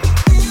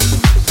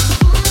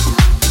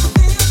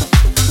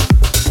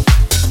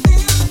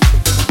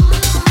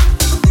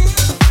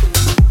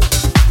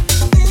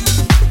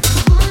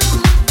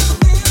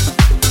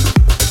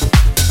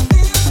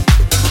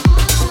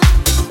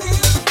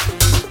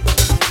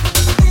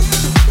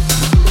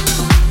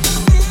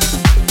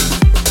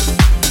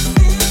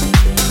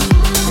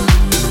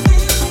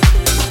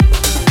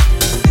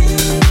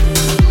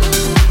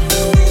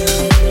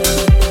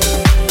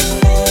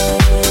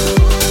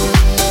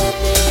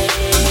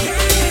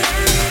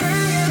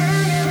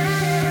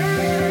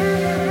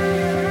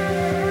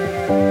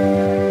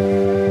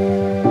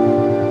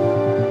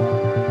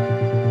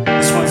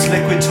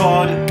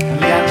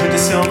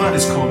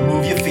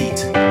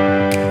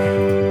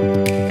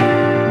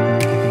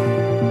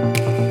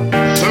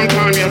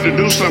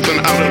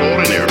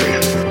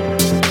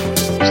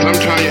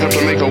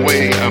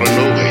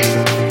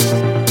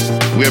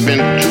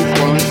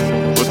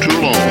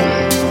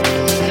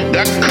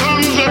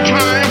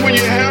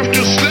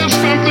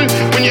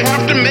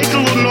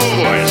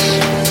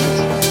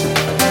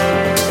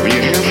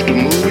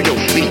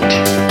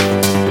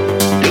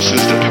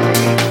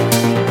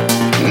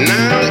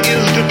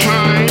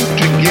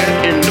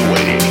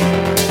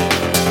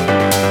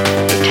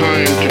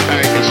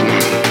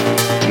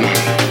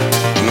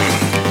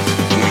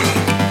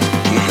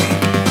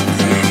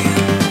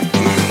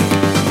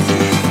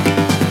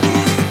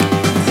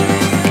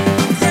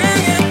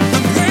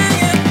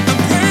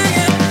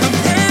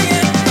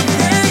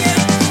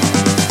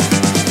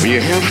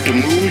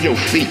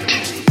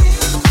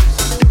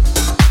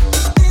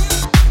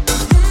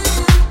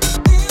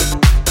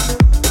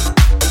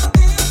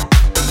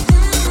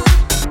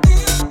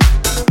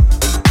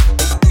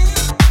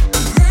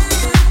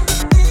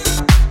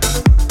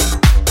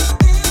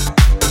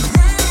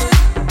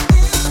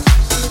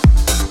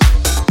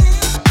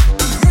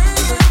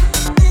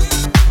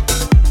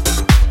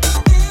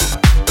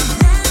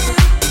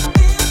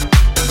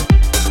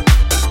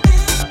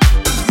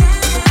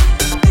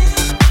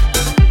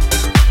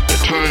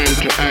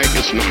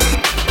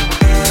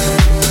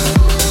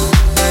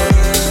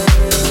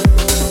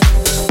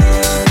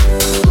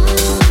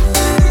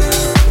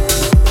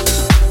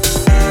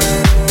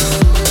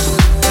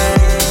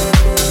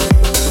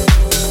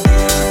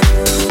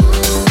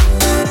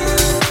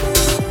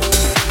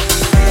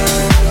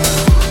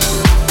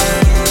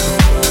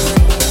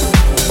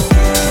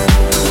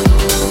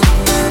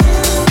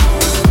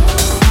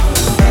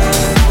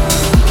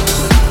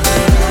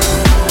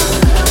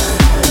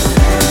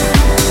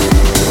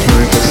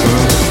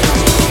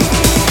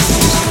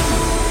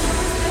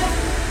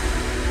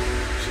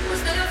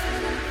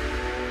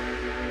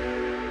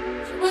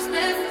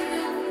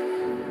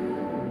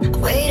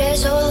 Waited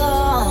so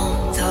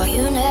long, thought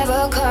you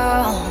never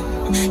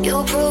come.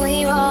 You prove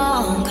me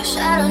wrong, cause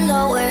out of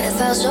nowhere it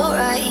felt so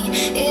right.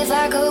 If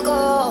I could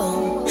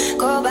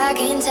go back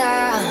in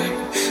time,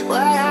 what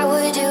I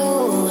would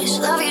do is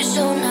love you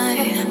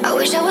sooner. I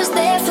wish I was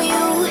there for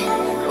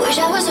you. Wish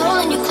I was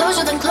holding you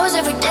closer than close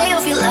every day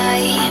of your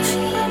life.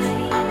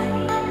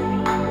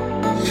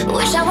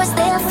 Wish I was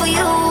there for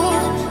you,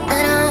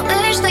 and I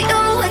wish that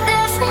you were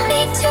there for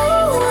me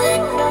too.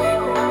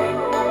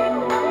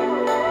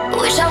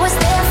 Wish I was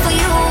there for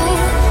you.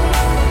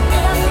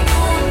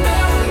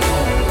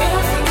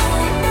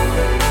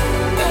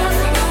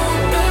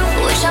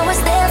 Wish I was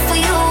there for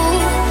you.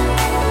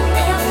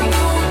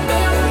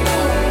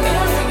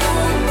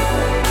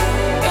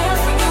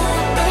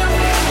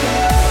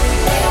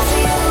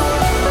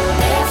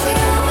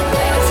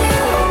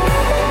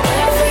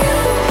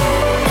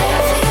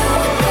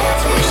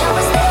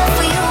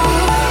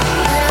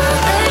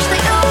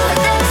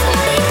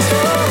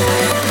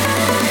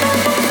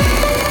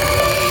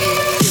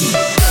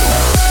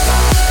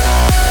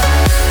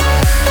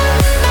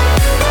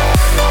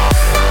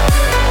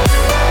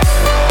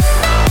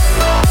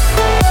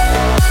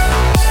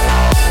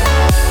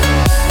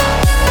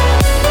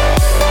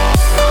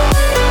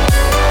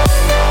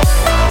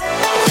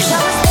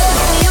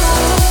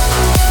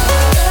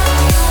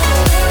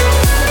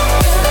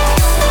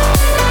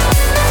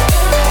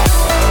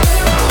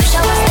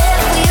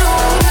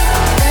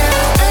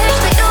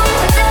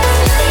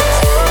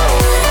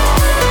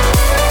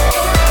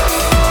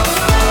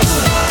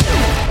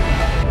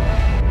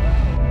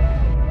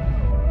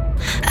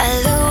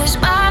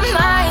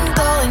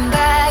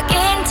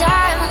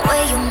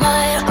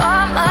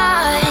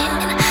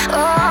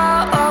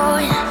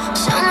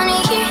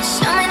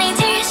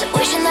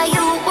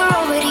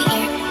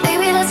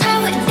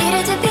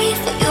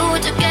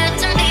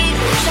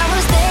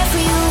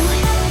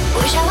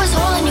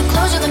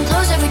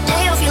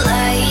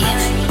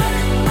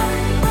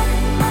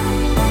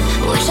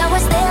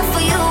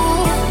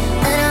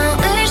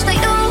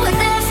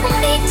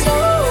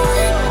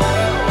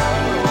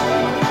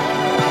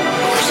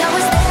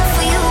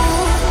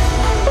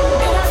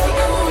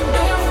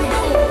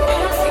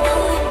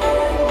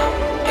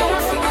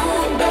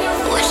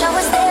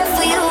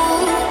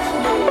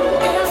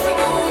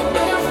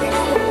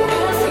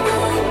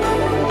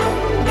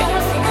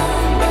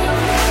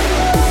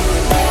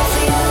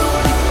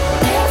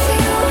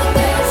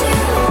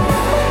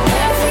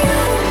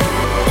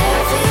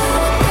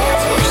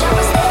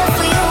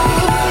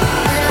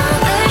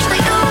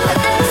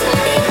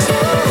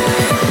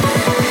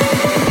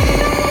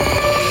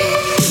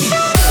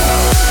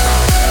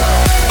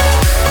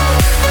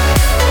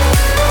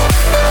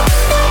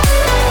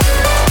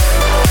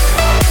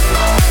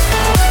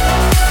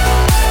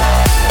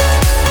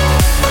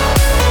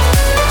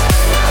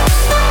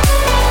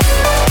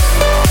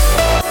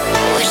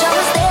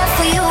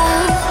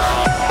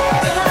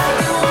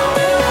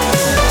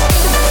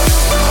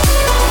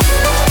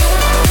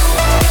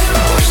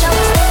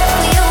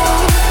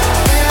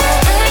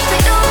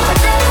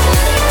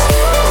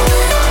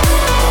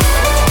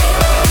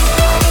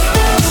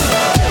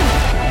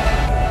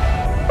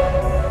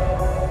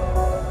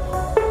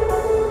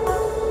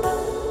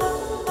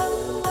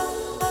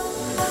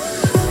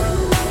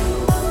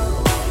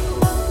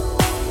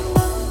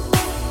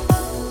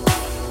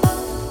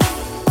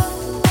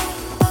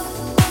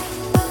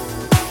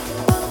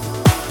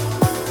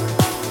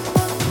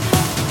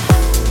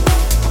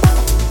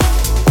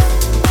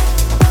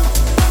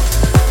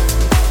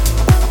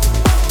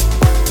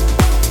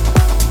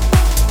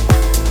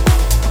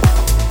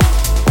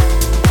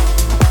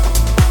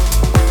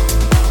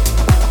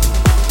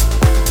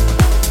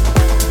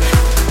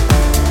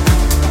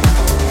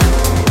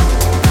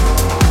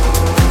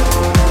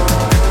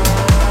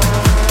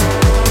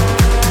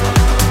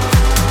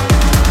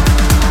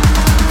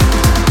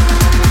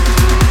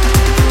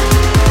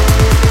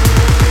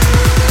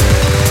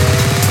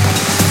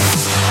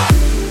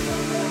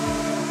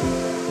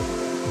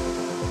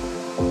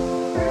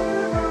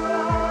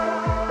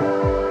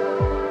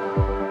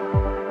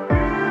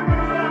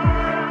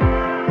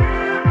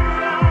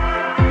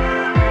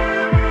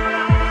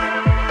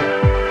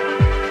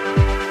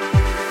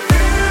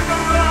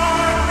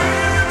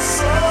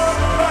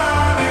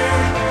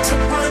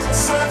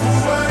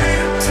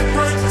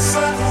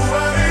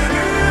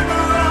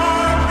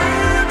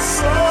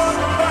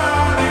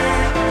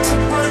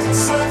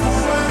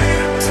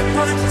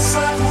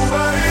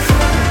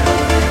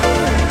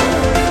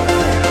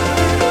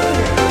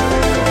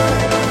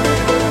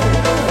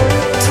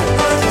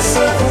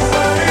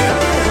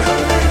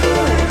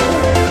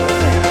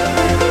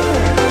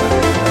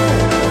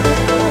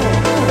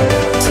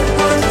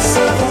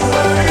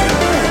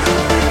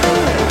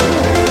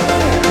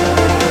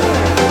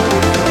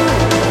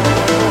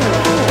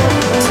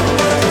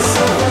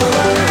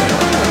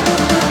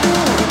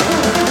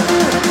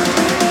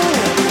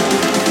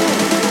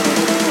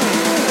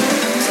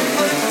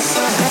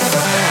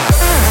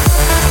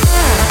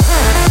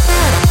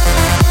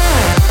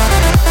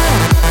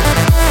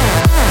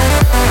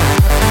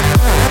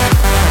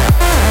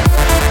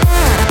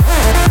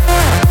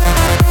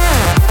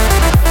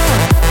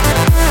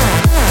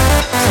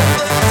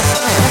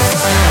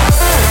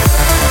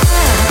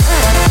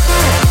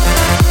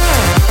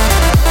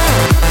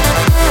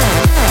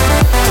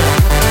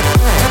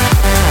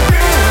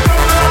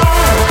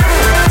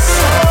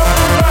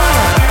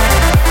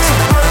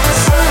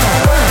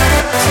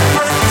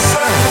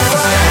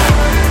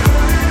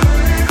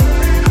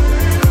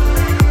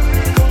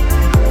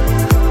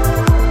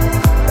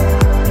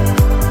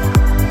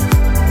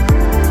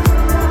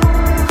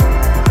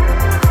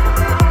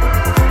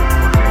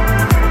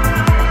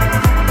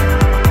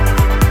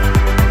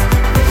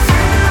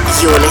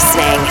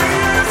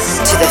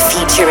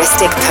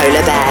 Futuristic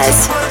Polar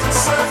Bears.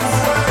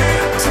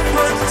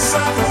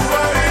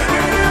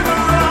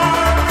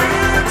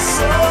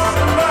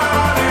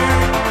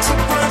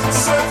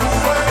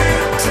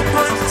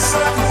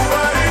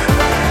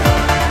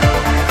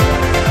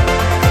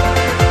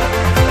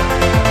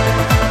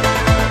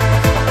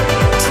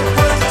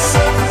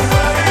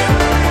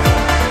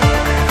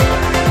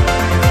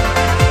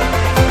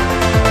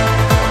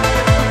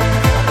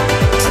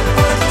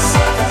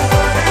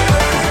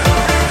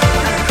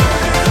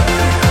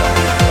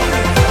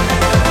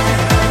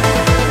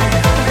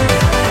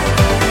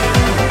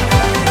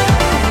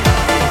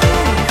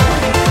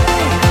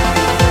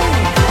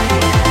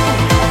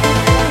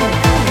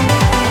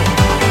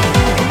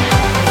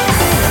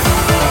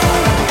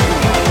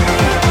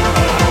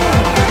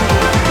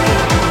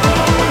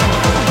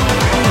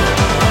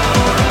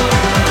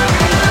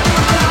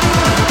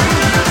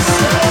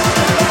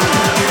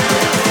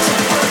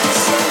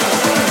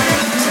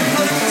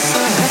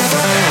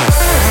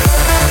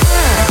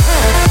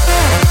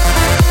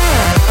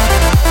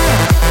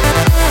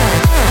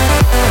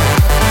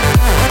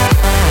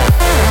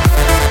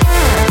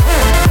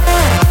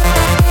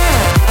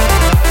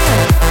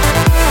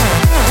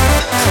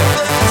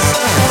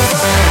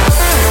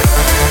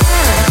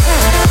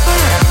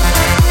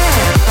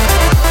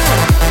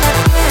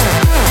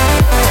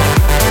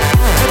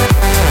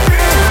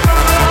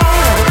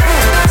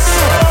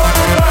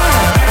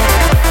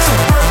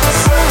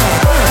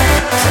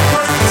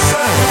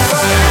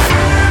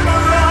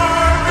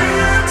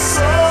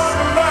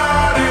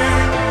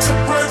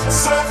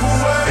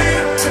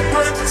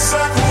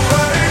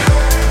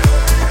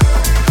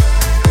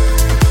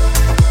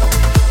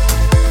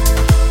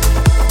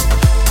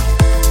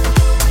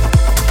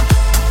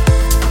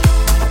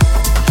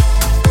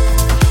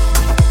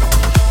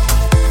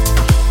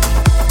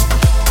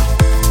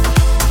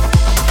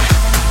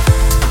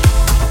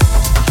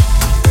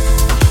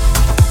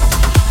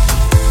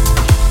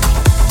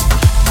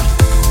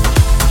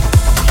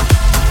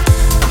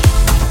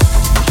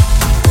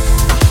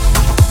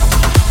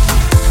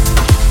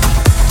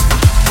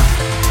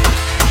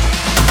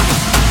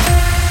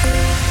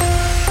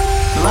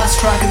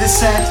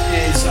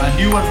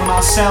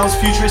 Ourselves,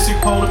 Futuristic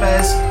Polar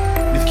Bears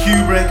with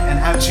Kubrick and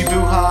Ouchie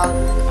Buha,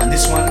 and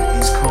this one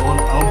is called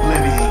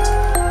Obliviate,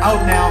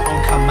 out now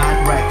on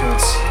Command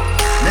Records.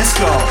 Let's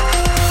go.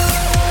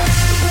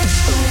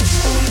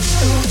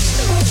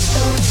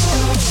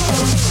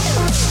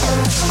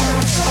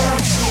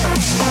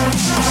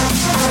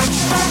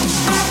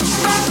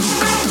 We'll be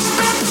right back.